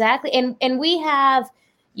 Exactly. And we have,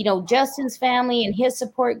 Justin's family and his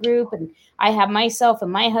support group, and I have myself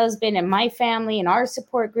and my husband and my family and our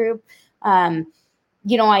support group. I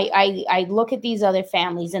look at these other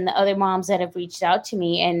families and the other moms that have reached out to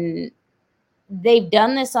me, and they've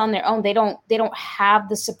done this on their own. They don't have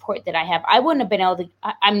the support that I have. I wouldn't have been able to,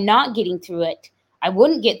 I'm not getting through it. I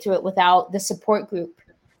wouldn't get through it without the support group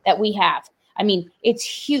that we have. I mean, it's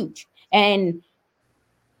huge. And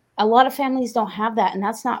a lot of families don't have that, and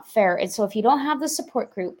that's not fair. And so if you don't have the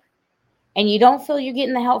support group and you don't feel you're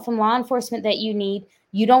getting the help from law enforcement that you need,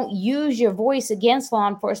 you don't use your voice against law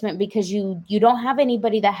enforcement because you don't have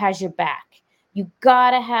anybody that has your back. You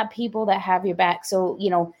got to have people that have your back. So,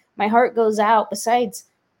 my heart goes out. Besides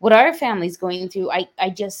what our family's going through, I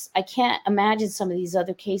can't imagine some of these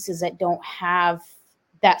other cases that don't have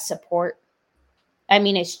that support. I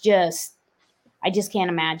mean, I just can't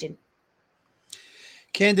imagine.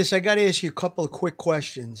 Candace, I got to ask you a couple of quick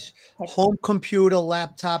questions. Home computer,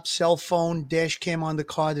 laptop, cell phone, dash cam on the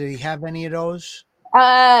car. Did he have any of those?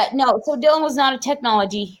 No. So Dylan was not a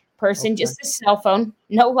technology person, just a cell phone,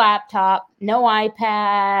 no laptop, no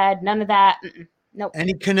iPad, none of that. Nope.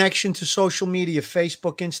 Any connection to social media,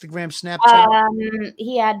 Facebook, Instagram, Snapchat?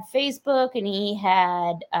 He had Facebook and he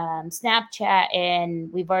had Snapchat,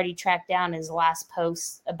 and we've already tracked down his last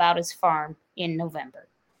post about his farm in November.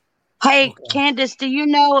 Hey, Candace, do you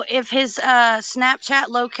know if his Snapchat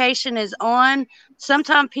location is on?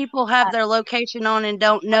 Sometimes people have their location on and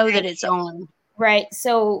don't know that it's on. Right.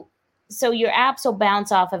 So your apps will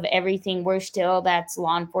bounce off of everything. That's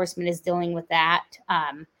law enforcement is dealing with that.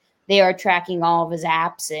 They are tracking all of his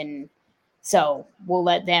apps, and so we'll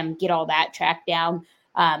let them get all that tracked down.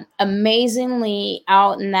 Amazingly,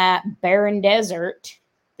 out in that barren desert,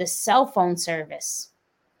 the cell phone service.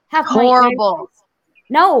 Horrible.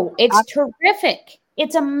 No, it's terrific.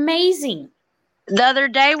 It's amazing. The other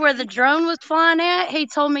day where the drone was flying at, he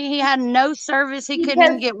told me he had no service. He couldn't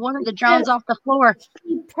even get one of the drones off the floor.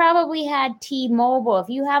 He probably had T-Mobile. If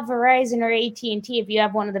you have Verizon or AT&T, if you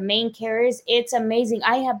have one of the main carriers, it's amazing.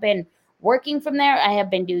 I have been working from there. I have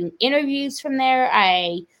been doing interviews from there.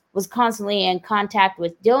 I was constantly in contact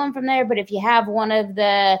with Dylan from there. But if you have one of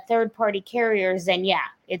the third-party carriers, then yeah,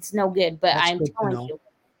 it's no good. But I'm telling you,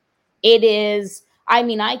 it is. I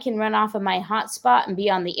mean, I can run off of my hotspot and be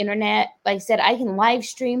on the internet. Like I said, I can live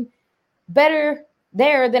stream better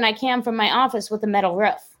there than I can from my office with a metal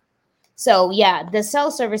roof. So, yeah, the cell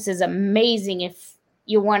service is amazing if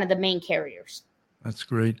you're one of the main carriers. That's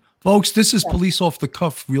great. Folks, this is Police Off the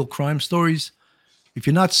Cuff, Real Crime Stories. If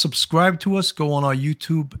you're not subscribed to us, go on our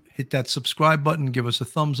YouTube, hit that subscribe button, give us a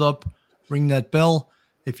thumbs up, ring that bell.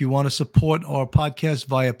 If you want to support our podcast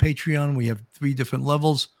via Patreon, we have 3 different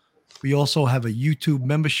levels. We also have a YouTube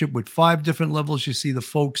membership with 5 different levels. You see the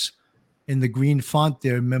folks in the green font.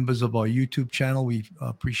 They're members of our YouTube channel. We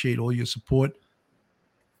appreciate all your support.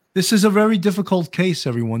 This is a very difficult case,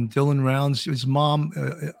 everyone. Dylan Rounds, his mom.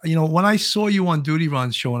 When I saw you on Duty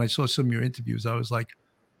Ron's show and I saw some of your interviews, I was like,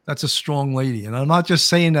 that's a strong lady. And I'm not just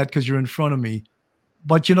saying that because you're in front of me.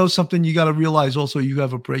 But you know something, you got to realize also you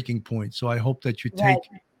have a breaking point. So I hope that you take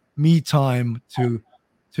me time to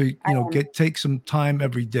take some time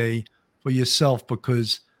every day for yourself,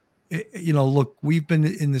 because look, we've been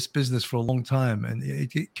in this business for a long time, and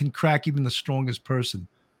it can crack even the strongest person.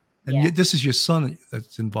 And this is your son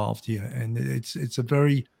that's involved here, and it's a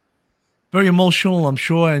very, very emotional, I'm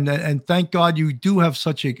sure. And thank God you do have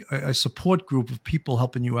such a support group of people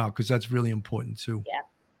helping you out, because that's really important too. Yeah,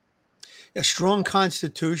 a strong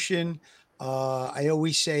constitution. I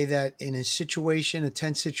always say that in a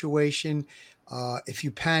tense situation, if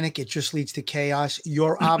you panic, it just leads to chaos.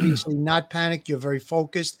 You're obviously not panicked. You're very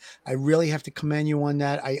focused. I really have to commend you on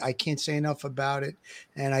that. I can't say enough about it.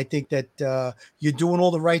 And I think that you're doing all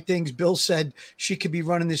the right things. Bill said she could be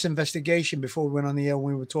running this investigation before we went on the air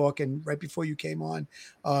when we were talking, right before you came on.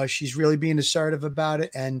 She's really being assertive about it.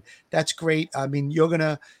 And that's great. I mean, you're going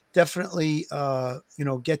to definitely,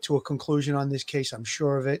 get to a conclusion on this case. I'm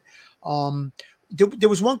sure of it. There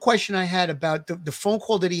was one question I had about the phone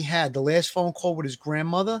call that he had, the last phone call with his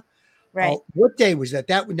grandmother. Right. What day was that?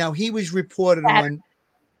 Now he was reported Saturday. On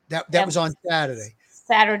that was on Saturday.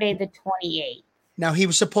 Saturday the 28th. Now he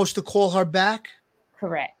was supposed to call her back?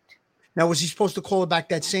 Correct. Now, was he supposed to call her back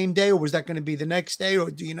that same day, or was that going to be the next day,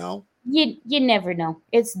 or do you know? You never know.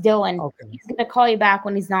 It's Dylan. Okay. He's going to call you back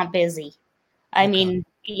when he's not busy. I mean,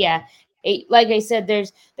 yeah. Like I said,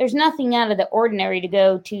 there's nothing out of the ordinary to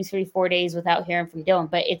go 2, 3, 4 days without hearing from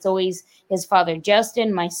Dylan, but it's always his father,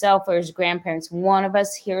 Justin, myself, or his grandparents. One of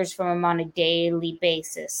us hears from him on a daily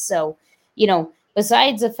basis. So,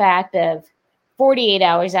 besides the fact of 48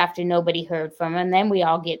 hours after nobody heard from him. Then we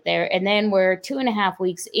all get there. And then we're 2.5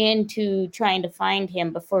 weeks into trying to find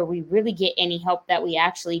him before we really get any help that we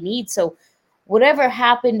actually need. So whatever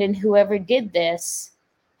happened and whoever did this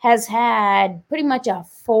has had pretty much a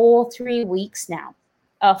full 3 weeks now.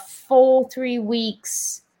 A full 3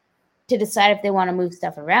 weeks to decide if they want to move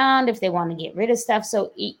stuff around, if they want to get rid of stuff.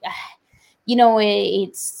 So, you know,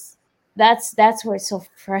 that's where it's so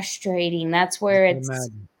frustrating. That's where it's,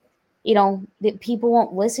 you know, that people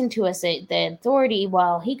won't listen to us at the authority.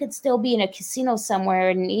 Well, he could still be in a casino somewhere.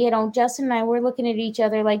 And, you know, Justin and I, we're looking at each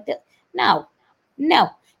other like, no.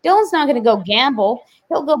 Dylan's not going to go gamble.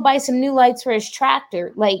 He'll go buy some new lights for his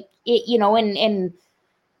tractor. Like, it, you know, and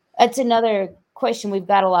that's another question we've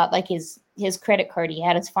got a lot, like his credit card. He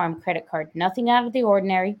had his farm credit card. Nothing out of the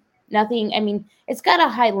ordinary. Nothing. I mean, it's got a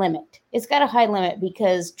high limit. It's got a high limit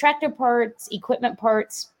because tractor parts, equipment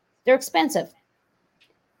parts, they're expensive.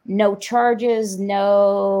 No charges,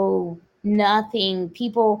 no nothing.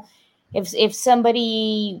 People, if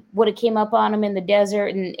somebody would have came up on him in the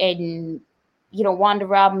desert and you know, wanted to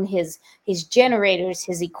rob him, his generators,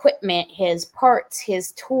 his equipment, his parts,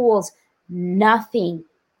 his tools, nothing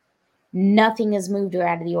has moved her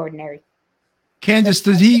out of the ordinary. Candace,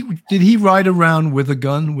 did he ride around with a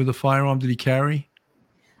gun, with a firearm? Did he carry?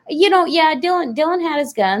 You know, yeah, Dylan had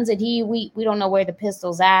his guns, and we don't know where the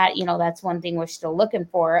pistol's at. You know, that's one thing we're still looking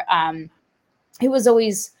for. He was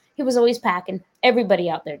always packing. Everybody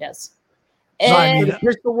out there does. So, I mean, the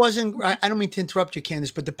pistol wasn't. I don't mean to interrupt you,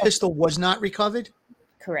 Candace, but the pistol was not recovered.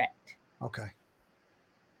 Correct. Okay.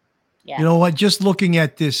 Yeah. You know what? Just looking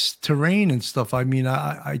at this terrain and stuff, I mean,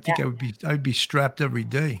 I think I'd be strapped every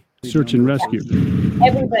day. Search and rescue.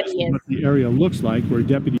 Everybody is. What the area looks like, where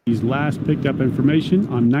deputies last picked up information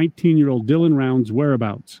on 19-year-old Dylan Round's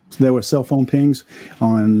whereabouts. There were cell phone pings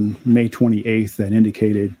on May 28th that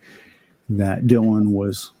indicated that Dylan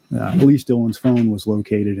was, at least Dylan's phone was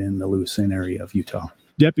located in the Lucin area of Utah.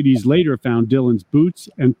 Deputies later found Dylan's boots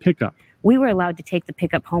and pickup. We were allowed to take the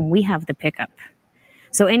pickup home. We have the pickup.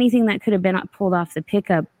 So anything that could have been pulled off the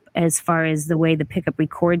pickup, as far as the way the pickup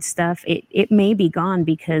records stuff, it may be gone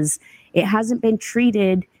because it hasn't been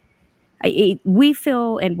treated. We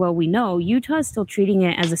feel, and well, we know Utah is still treating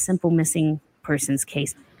it as a simple missing persons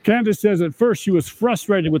case. Candace says at first she was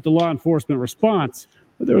frustrated with the law enforcement response,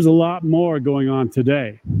 but there was a lot more going on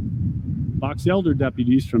today. Box Elder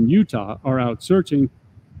deputies from Utah are out searching,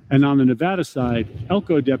 and on the Nevada side,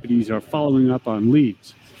 Elko deputies are following up on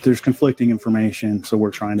leads. There's conflicting information, so we're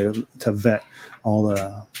trying to vet all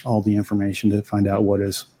the information to find out what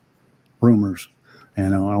is rumors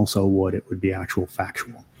and also what it would be actual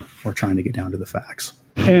factual. We're trying to get down to the facts.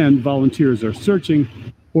 And volunteers are searching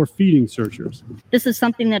or feeding searchers. This is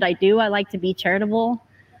something that I do. I like to be charitable.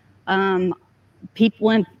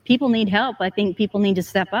 When people need help, I think people need to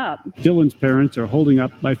step up. Dylan's parents are holding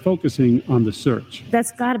up by focusing on the search.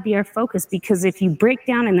 That's got to be our focus, because if you break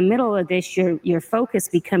down in the middle of this, your focus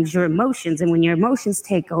becomes your emotions. And when your emotions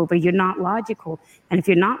take over, you're not logical. And if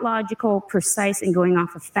you're not logical, precise, and going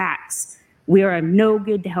off of facts, we are no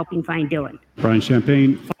good to helping find Dylan. Brian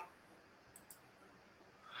Champagne.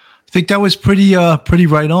 I think that was pretty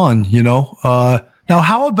right on, you know. Now,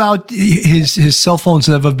 how about his cell phones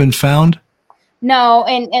never been found? No,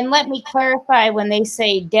 and let me clarify, when they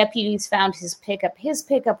say deputies found his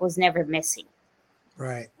pickup was never missing.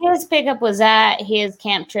 Right. His pickup was at his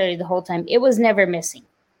camp trailer the whole time. It was never missing.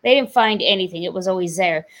 They didn't find anything. It was always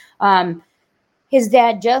there. His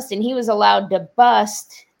dad, Justin, he was allowed to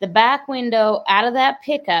bust the back window out of that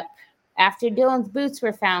pickup after Dylan's boots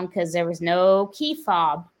were found because there was no key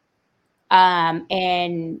fob.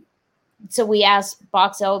 And so we asked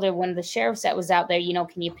Box Elder, one of the sheriffs that was out there, you know,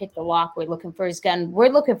 can you pick the lock? We're looking for his gun. We're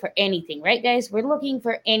looking for anything, right, guys? We're looking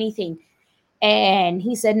for anything. And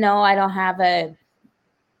he said, no, I don't have a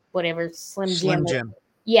whatever Slim Jim.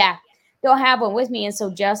 Yeah, don't have one with me. And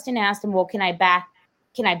so Justin asked him, well, can I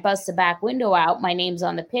bust the back window out? My name's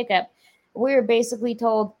on the pickup. We were basically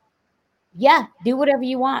told, yeah, do whatever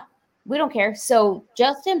you want. We don't care. So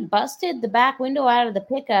Justin busted the back window out of the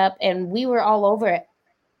pickup, and we were all over it,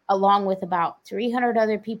 along with about 300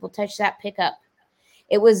 other people touched that pickup.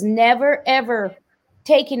 It was never, ever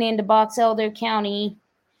taken into Box Elder County.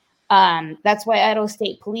 That's why Idaho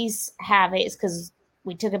State Police have it, is because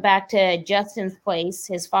we took it back to Justin's place,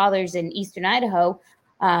 his father's in Eastern Idaho.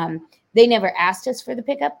 They never asked us for the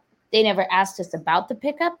pickup. They never asked us about the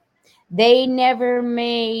pickup. They never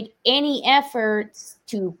made any efforts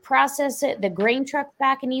to process it. The grain truck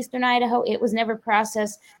back in Eastern Idaho, it was never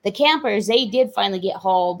processed. The campers, they did finally get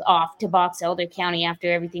hauled off to Box Elder County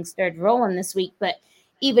after everything started rolling this week. But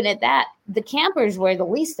even at that, the campers were the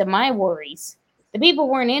least of my worries. the people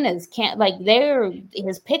weren't in his can't like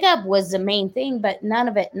his pickup was the main thing, but none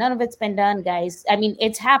of it's been done, guys. I mean,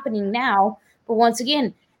 it's happening now, but once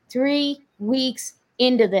again, 3 weeks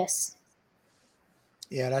into this.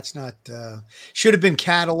 Yeah, that's not should have been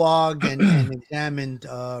cataloged and examined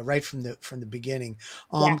right from the beginning.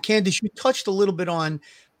 Candace, you touched a little bit on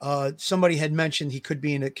somebody had mentioned he could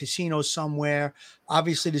be in a casino somewhere.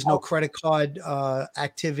 Obviously, there's no credit card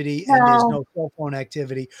activity and there's no cell phone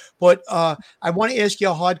activity. But I want to ask you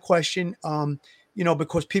a hard question.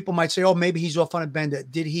 Because people might say, "Oh, maybe he's off on a bender."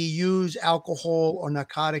 Did he use alcohol or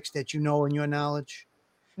narcotics that you know in your knowledge?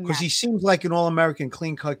 Because he seems like an all-American,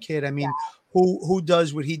 clean-cut kid. I mean, who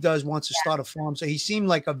does what he does, wants to start a farm. So he seemed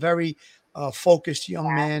like a very focused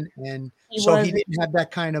young man, and he didn't have that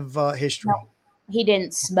kind of history. No, he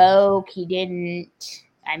didn't smoke. He didn't.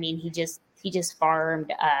 I mean, he just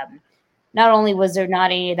farmed. Not only was there not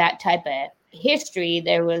any of that type of history,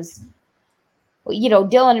 there was,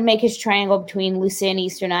 Dylan would make his triangle between Lucin,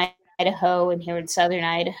 Eastern Idaho, and here in Southern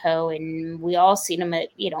Idaho, and we all seen him at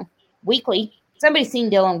weekly. Somebody's seen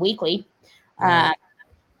Dylan weekly. And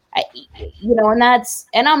I'm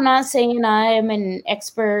not saying I'm an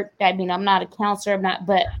expert. I mean, I'm not a counselor.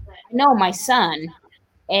 But I know my son,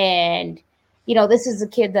 and this is a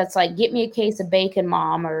kid that's like, get me a case of bacon,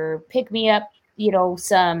 Mom, or pick me up,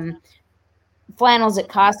 some flannels at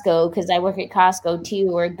Costco because I work at Costco too,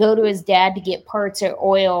 or go to his dad to get parts or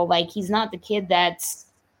oil. Like, he's not the kid that's,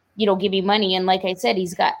 give me money. And like I said,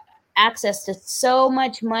 he's got access to so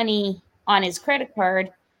much money on his credit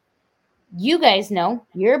card. You guys know,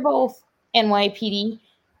 you're both NYPD.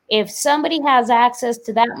 If somebody has access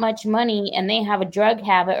to that much money and they have a drug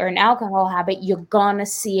habit or an alcohol habit, you're going to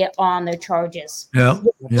see it on their charges. Yeah.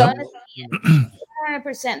 You're going to see it.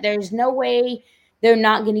 100%. There's no way they're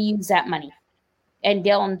not going to use that money. And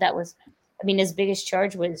Dylan, his biggest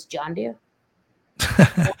charge was John Deere.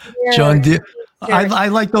 John Deere. I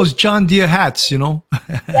like those John Deere hats,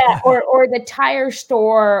 Yeah, or the tire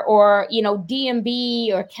store, or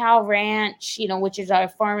DMB or Cal Ranch, which is our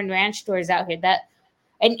farm and ranch stores out here. That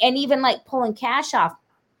and even like pulling cash off,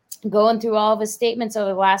 going through all of his statements over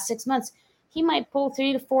the last 6 months, he might pull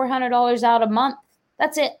 $300 to $400 out a month.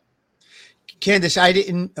 That's it. Candace, I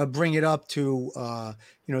didn't bring it up to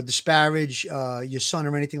disparage your son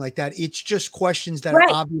or anything like that. It's just questions that are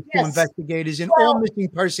obvious to investigators. In all missing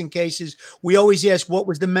person cases, we always ask, what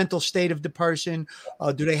was the mental state of the person?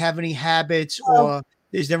 Do they have any habits, or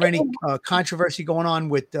is there any controversy going on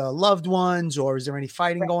with loved ones, or is there any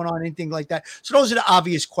fighting going on, anything like that? So those are the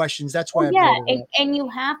obvious questions. That's why. And you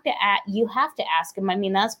have to ask them. I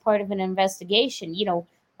mean, that's part of an investigation.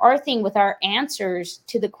 Our thing with our answers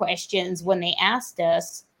to the questions when they asked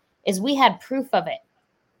us is we had proof of it.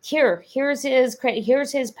 Here's his credit,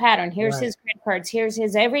 here's his pattern, here's his credit cards, here's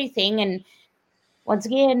his everything. And once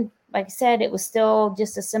again, like I said, it was still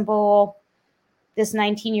just a simple, this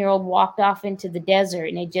 19-year-old walked off into the desert,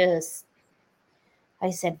 and it just, I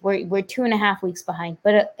said, we're 2.5 weeks behind,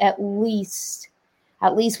 but at least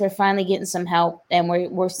we're finally getting some help, and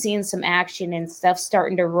we're seeing some action and stuff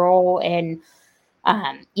starting to roll. And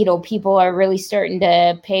people are really starting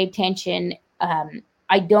to pay attention.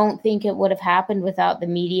 I don't think it would have happened without the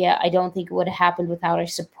media. I don't think it would have happened without our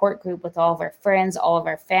support group, with all of our friends, all of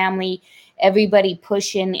our family, everybody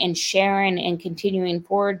pushing and sharing and continuing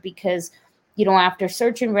forward. Because, after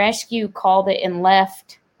search and rescue called it and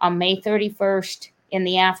left on May 31st in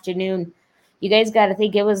the afternoon, you guys got to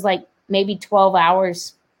think it was like maybe 12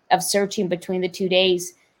 hours of searching between the 2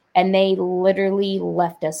 days, and they literally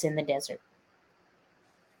left us in the desert.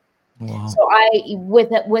 Wow. So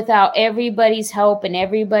without everybody's help and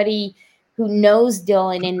everybody who knows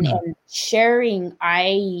Dylan and sharing,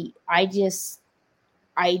 I just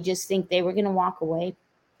think they were going to walk away,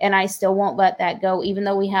 and I still won't let that go. Even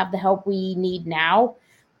though we have the help we need now,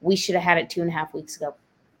 we should have had it 2.5 weeks ago.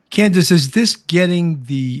 Candace, is this getting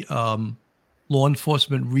the law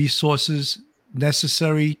enforcement resources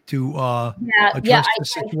necessary to address the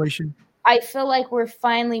situation? I feel like we're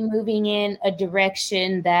finally moving in a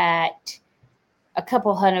direction that a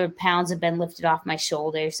couple 100 pounds have been lifted off my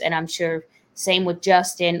shoulders. And I'm sure same with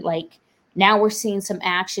Justin. Like, now we're seeing some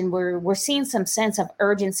action. We're seeing some sense of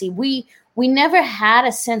urgency. We never had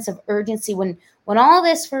a sense of urgency when all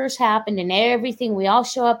this first happened and everything. We all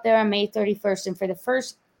show up there on May 31st. And for the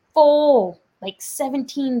first full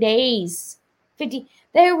 17 days, 50,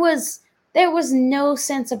 there was no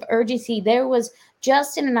sense of urgency. There was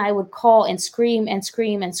Justin and I would call and scream and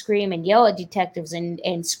scream and scream and yell at detectives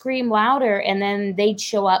and scream louder, and then they'd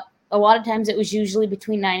show up. A lot of times it was usually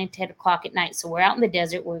between 9 and 10 o'clock at night. So we're out in the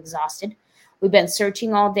desert. We're exhausted. We've been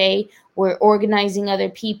searching all day. We're organizing other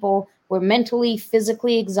people. we're mentally,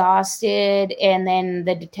 physically exhausted, and then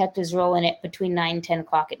the detectives rolling it between 9 and 10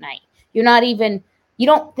 o'clock at night. You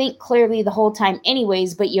don't think clearly the whole time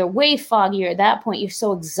anyways, but you're way foggier at that point. You're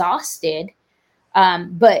so exhausted.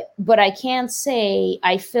 But I can say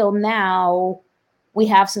I feel now we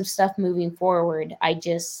have some stuff moving forward. I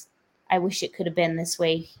wish it could have been this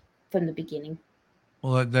way from the beginning.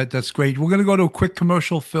 Well, that's great. We're going to go to a quick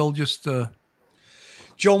commercial, Phil. Just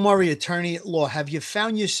Joe Murray, attorney at law. Have you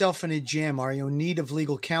found yourself in a jam? Are you in need of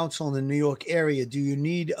legal counsel in the New York area? Do you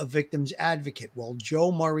need a victim's advocate? Well,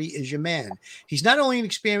 Joe Murray is your man. He's not only an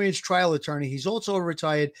experienced trial attorney, he's also a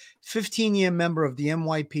retired 15-year member of the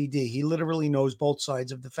NYPD. He literally knows both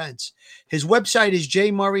sides of the fence. His website is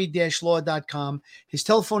jmurray-law.com. His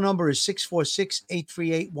telephone number is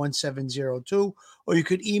 646-838-1702, or you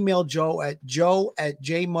could email Joe at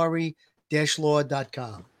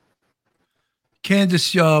jmurray-law.com.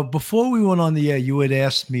 Candace, before we went on the air, you had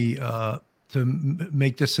asked me to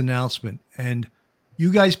make this announcement, and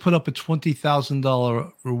you guys put up a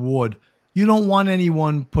 $20,000 reward. You don't want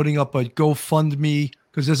anyone putting up a GoFundMe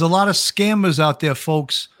because there's a lot of scammers out there,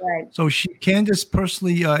 folks. Right. So Candace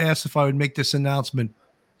personally asked if I would make this announcement.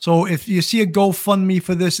 So if you see a GoFundMe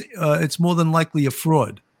for this, it's more than likely a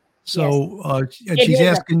fraud. So and she's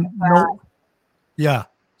asking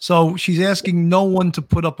So she's asking no one to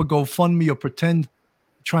put up a GoFundMe or pretend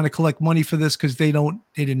trying to collect money for this because they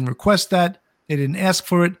didn't request that. They didn't ask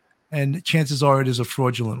for it. And chances are it is a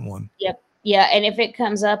fraudulent one. Yep. Yeah. And if it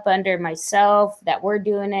comes up under myself that we're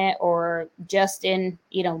doing it or Justin,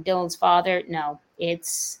 Dylan's father, no,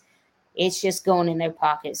 it's just going in their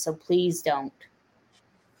pocket. So please don't.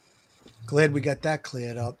 Glad we got that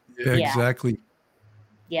cleared up. Yeah. Exactly.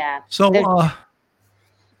 Yeah. So,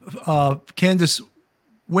 Candace,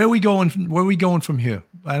 where are we going from here?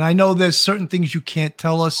 And I know there's certain things you can't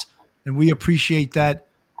tell us, and we appreciate that.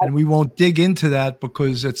 And we won't dig into that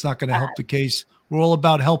because it's not going to help the case. We're all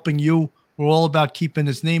about helping you. We're all about keeping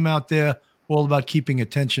his name out there. We're all about keeping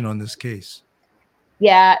attention on this case.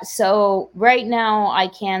 Yeah. So right now I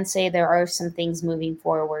can say there are some things moving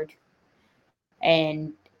forward.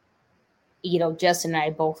 And, Justin and I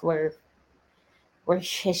both were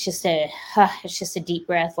it's just a deep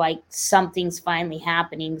breath, like something's finally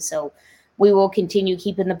happening. So we will continue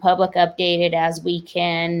keeping the public updated as we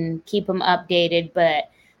can keep them updated. But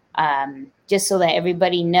just so that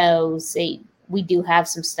everybody knows, we do have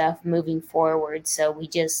some stuff moving forward. So we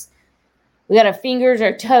got our fingers,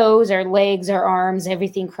 our toes, our legs, our arms,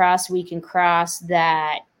 everything crossed we can cross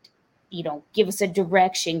that, give us a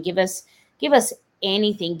direction, give us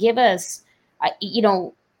anything, give us,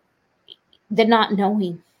 the not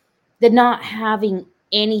knowing, the not having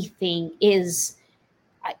anything is,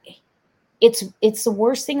 it's the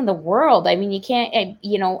worst thing in the world. I mean, you can't,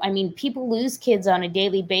 people lose kids on a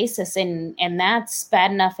daily basis and that's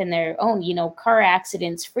bad enough in their own, car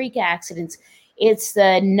accidents, freak accidents. It's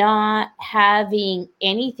the not having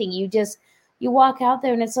anything. You walk out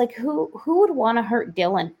there and it's like, who would want to hurt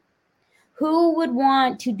Dylan? Who would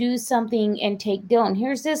want to do something and take Dylan?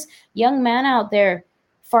 Here's this young man out there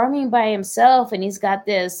farming by himself, and he's got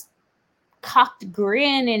this cocked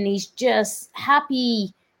grin, and he's just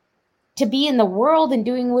happy to be in the world and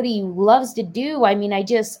doing what he loves to do. I mean, I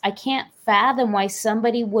can't fathom why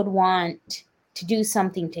somebody would want to do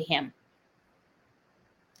something to him.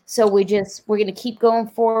 So we're going to keep going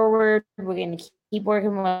forward. We're going to keep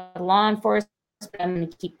working with law enforcement. I'm going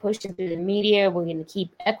to keep pushing through the media. We're going to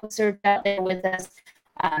keep EquiSearch out there with us.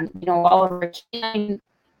 All of our canine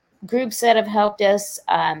groups that have helped us.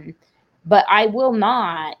 But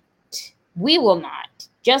we will not.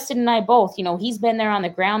 Justin and I both, he's been there on the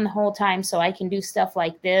ground the whole time, so I can do stuff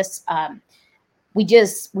like this. We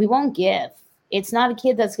won't give. It's not a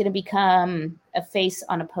kid that's going to become a face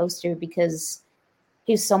on a poster because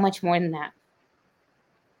he's so much more than that.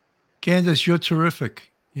 Candace, you're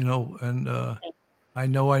terrific, and I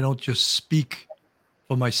know I don't just speak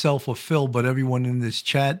for myself or Phil, but everyone in this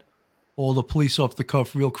chat, all the Police Off the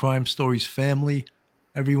Cuff Real Crime Stories family,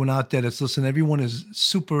 everyone out there that's listening, everyone is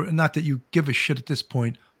super, not that you give a shit at this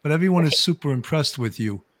point, but everyone is super impressed with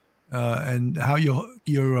you and how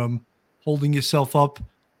you're holding yourself up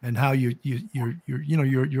and how you're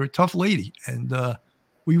a tough lady. And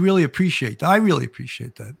we really appreciate that. I really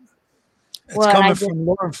appreciate that. It's coming from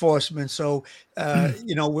law enforcement. So,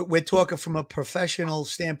 we're talking from a professional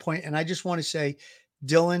standpoint. And I just want to say,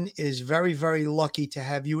 Dylan is very, very lucky to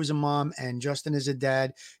have you as a mom and Justin as a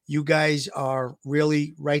dad. You guys are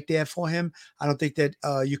really right there for him. I don't think that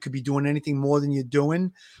you could be doing anything more than you're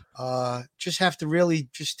doing. Just have to really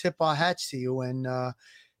just tip our hats to you, and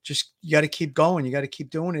you got to keep going. You got to keep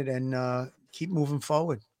doing it and keep moving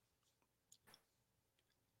forward.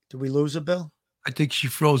 Did we lose her, Bill? I think she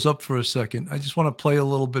froze up for a second. I just want to play a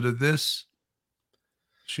little bit of this.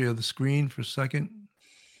 Share the screen for a second.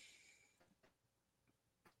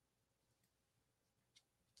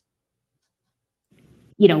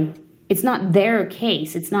 You know, it's not their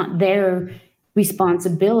case. It's not their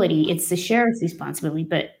responsibility. It's the sheriff's responsibility.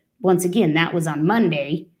 But once again, that was on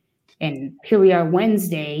Monday. And here we are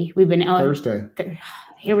Wednesday. We've been Thursday.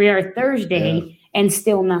 Here we are Thursday, and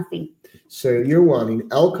still nothing. So you're wanting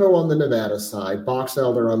Elko on the Nevada side, Box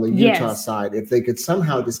Elder on the Utah side. If they could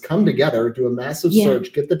somehow just come together, do a massive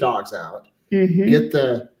search, get the dogs out, get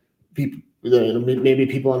the people, maybe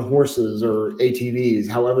people on horses or ATVs,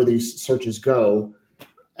 however these searches go.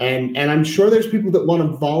 And I'm sure there's people that want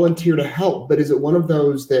to volunteer to help, but is it one of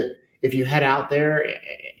those that if you head out there,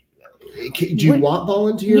 do you want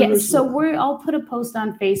volunteers? Yeah, so I'll put a post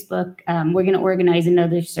on Facebook. We're going to organize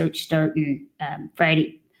another search starting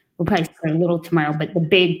Friday. We'll probably start a little tomorrow, but the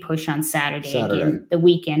big push on Saturday. Again, the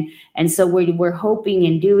weekend. And so we're hoping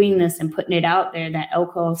in doing this and putting it out there that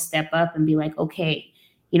Elko will step up and be like, okay,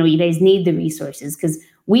 you guys need the resources, because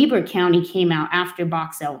Weber County came out after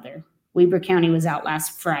Box Elder. Weber County was out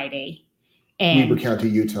last Friday. And Weber County,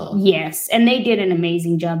 Utah. Yes, and they did an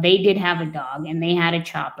amazing job. They did have a dog, and they had a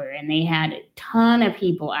chopper, and they had a ton of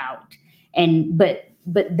people out. And but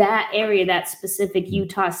that area, that specific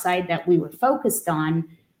Utah side that we were focused on,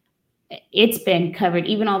 it's been covered.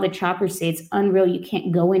 Even all the choppers say it's unreal. You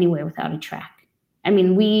can't go anywhere without a track. I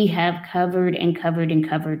mean, we have covered and covered and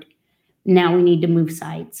covered. Now we need to move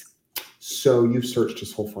sides. So you've searched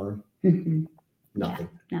his whole farm? Mm-hmm. Nothing.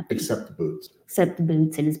 Yeah, nothing. Except the boots. Except the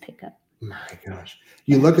boots and his pickup. My gosh.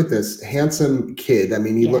 You look at this handsome kid. I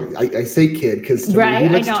mean, you look, I say kid because he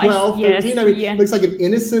looks 12, 13. I mean, looks like an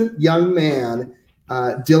innocent young man.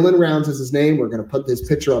 Dylan Rounds is his name. We're going to put this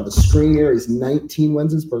picture on the screen here. He's 19.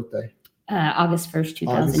 When's his birthday? August 1st,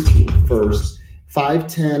 2002. August 1st.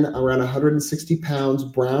 5'10", around 160 pounds,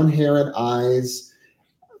 brown hair and eyes.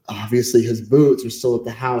 Obviously, his boots are still at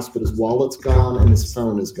the house, but his wallet's gone and his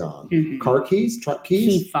phone is gone. Mm-hmm. Car keys, truck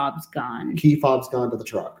keys? Key fob's gone. Key fob's gone to the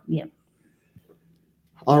truck. Yep.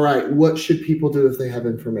 All right. What should people do if they have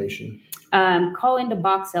information? Call into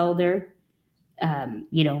Box Elder, and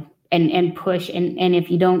push. And if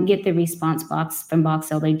you don't get the response box from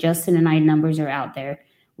Box Elder, Justin and I numbers are out there.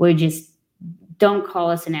 We're just, don't call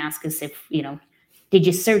us and ask us if, did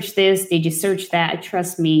you search this? Did you search that?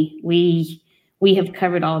 Trust me, we have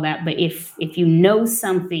covered all that. But if you know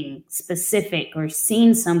something specific or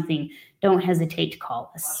seen something, don't hesitate to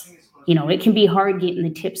call us. It can be hard getting the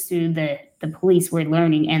tips through the police we're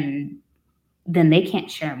learning, and then they can't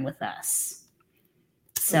share them with us.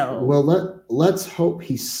 So, well, let's hope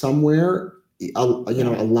he's somewhere,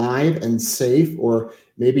 alive and safe, or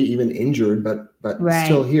maybe even injured, but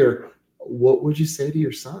still here. What would you say to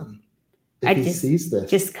your son if he sees this?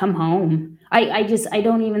 Just come home. I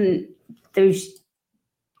don't even.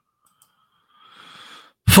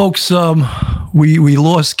 Folks, we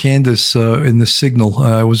lost Candace in the signal.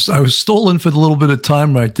 I was stolen for a little bit of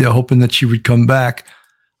time right there, hoping that she would come back.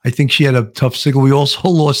 I think she had a tough signal. We also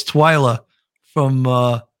lost Twyla from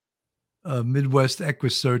Midwest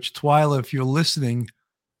EquiSearch. Twyla, if you're listening,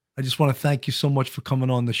 I just want to thank you so much for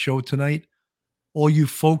coming on the show tonight. All you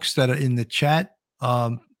folks that are in the chat,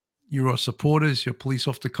 you're our supporters, you're police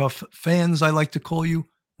off the cuff fans, I like to call you.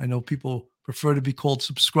 I know people prefer to be called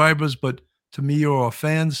subscribers, but to me, you're our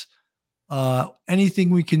fans. Anything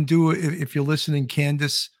we can do, if you're listening,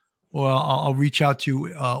 Candace, or I'll reach out to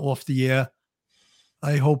you off the air.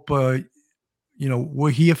 I hope, we're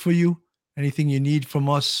here for you. Anything you need from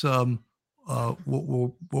us,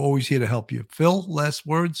 we're always here to help you. Phil, last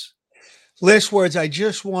words? Last words. I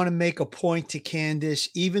just want to make a point to Candace.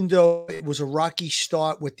 Even though it was a rocky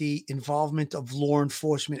start with the involvement of law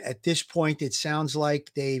enforcement, at this point, it sounds like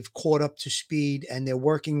they've caught up to speed and they're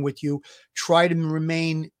working with you. Try to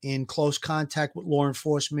remain in close contact with law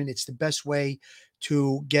enforcement. It's the best way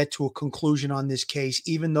to get to a conclusion on this case.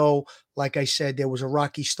 Even though, like I said, there was a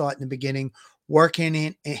rocky start in the beginning, work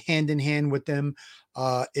hand in hand with them.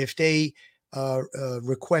 If they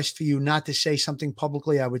request for you not to say something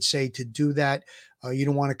publicly, I would say to do that. You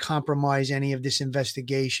don't want to compromise any of this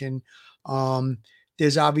investigation.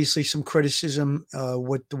 There's obviously some criticism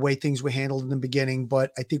with the way things were handled in the beginning,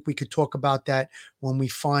 but I think we could talk about that when we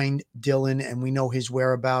find Dylan and we know his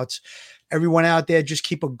whereabouts. Everyone out there, just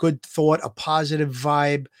keep a good thought, a positive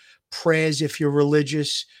vibe, prayers if you're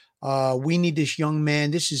religious. We need this young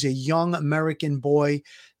man. This is a young American boy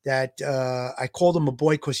that I called him a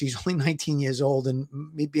boy because he's only 19 years old, and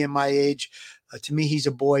me being my age, to me, he's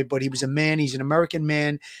a boy, but he was a man. He's an American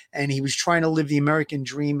man, and he was trying to live the American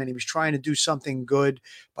dream, and he was trying to do something good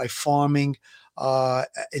by farming.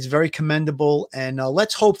 It's very commendable, and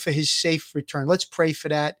let's hope for his safe return. Let's pray for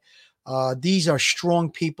that. These are strong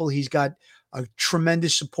people. He's got a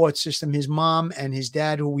tremendous support system. His mom and his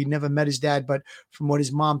dad, who we never met his dad, but from what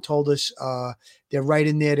his mom told us, they're right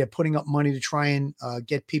in there. They're putting up money to try and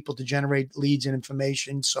get people to generate leads and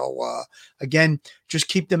information. So again, just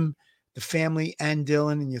keep them, the family and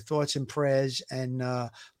Dylan, in your thoughts and prayers. And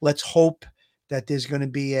let's hope that there's going to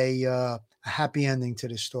be a happy ending to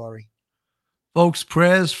this story. Folks,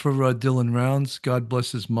 prayers for Dylan Rounds. God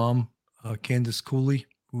bless his mom, Candace Cooley,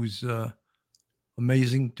 who's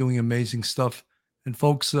amazing, doing amazing stuff. And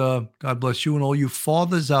folks, God bless you and all you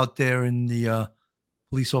fathers out there in the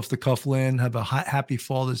police off the cuff land. Have a happy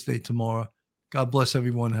Father's Day tomorrow. God bless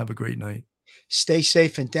everyone. Have a great night. Stay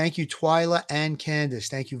safe, and thank you, Twyla and Candace.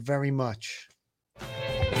 Thank you very much.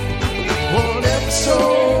 One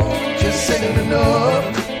episode just ain't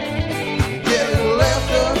enough.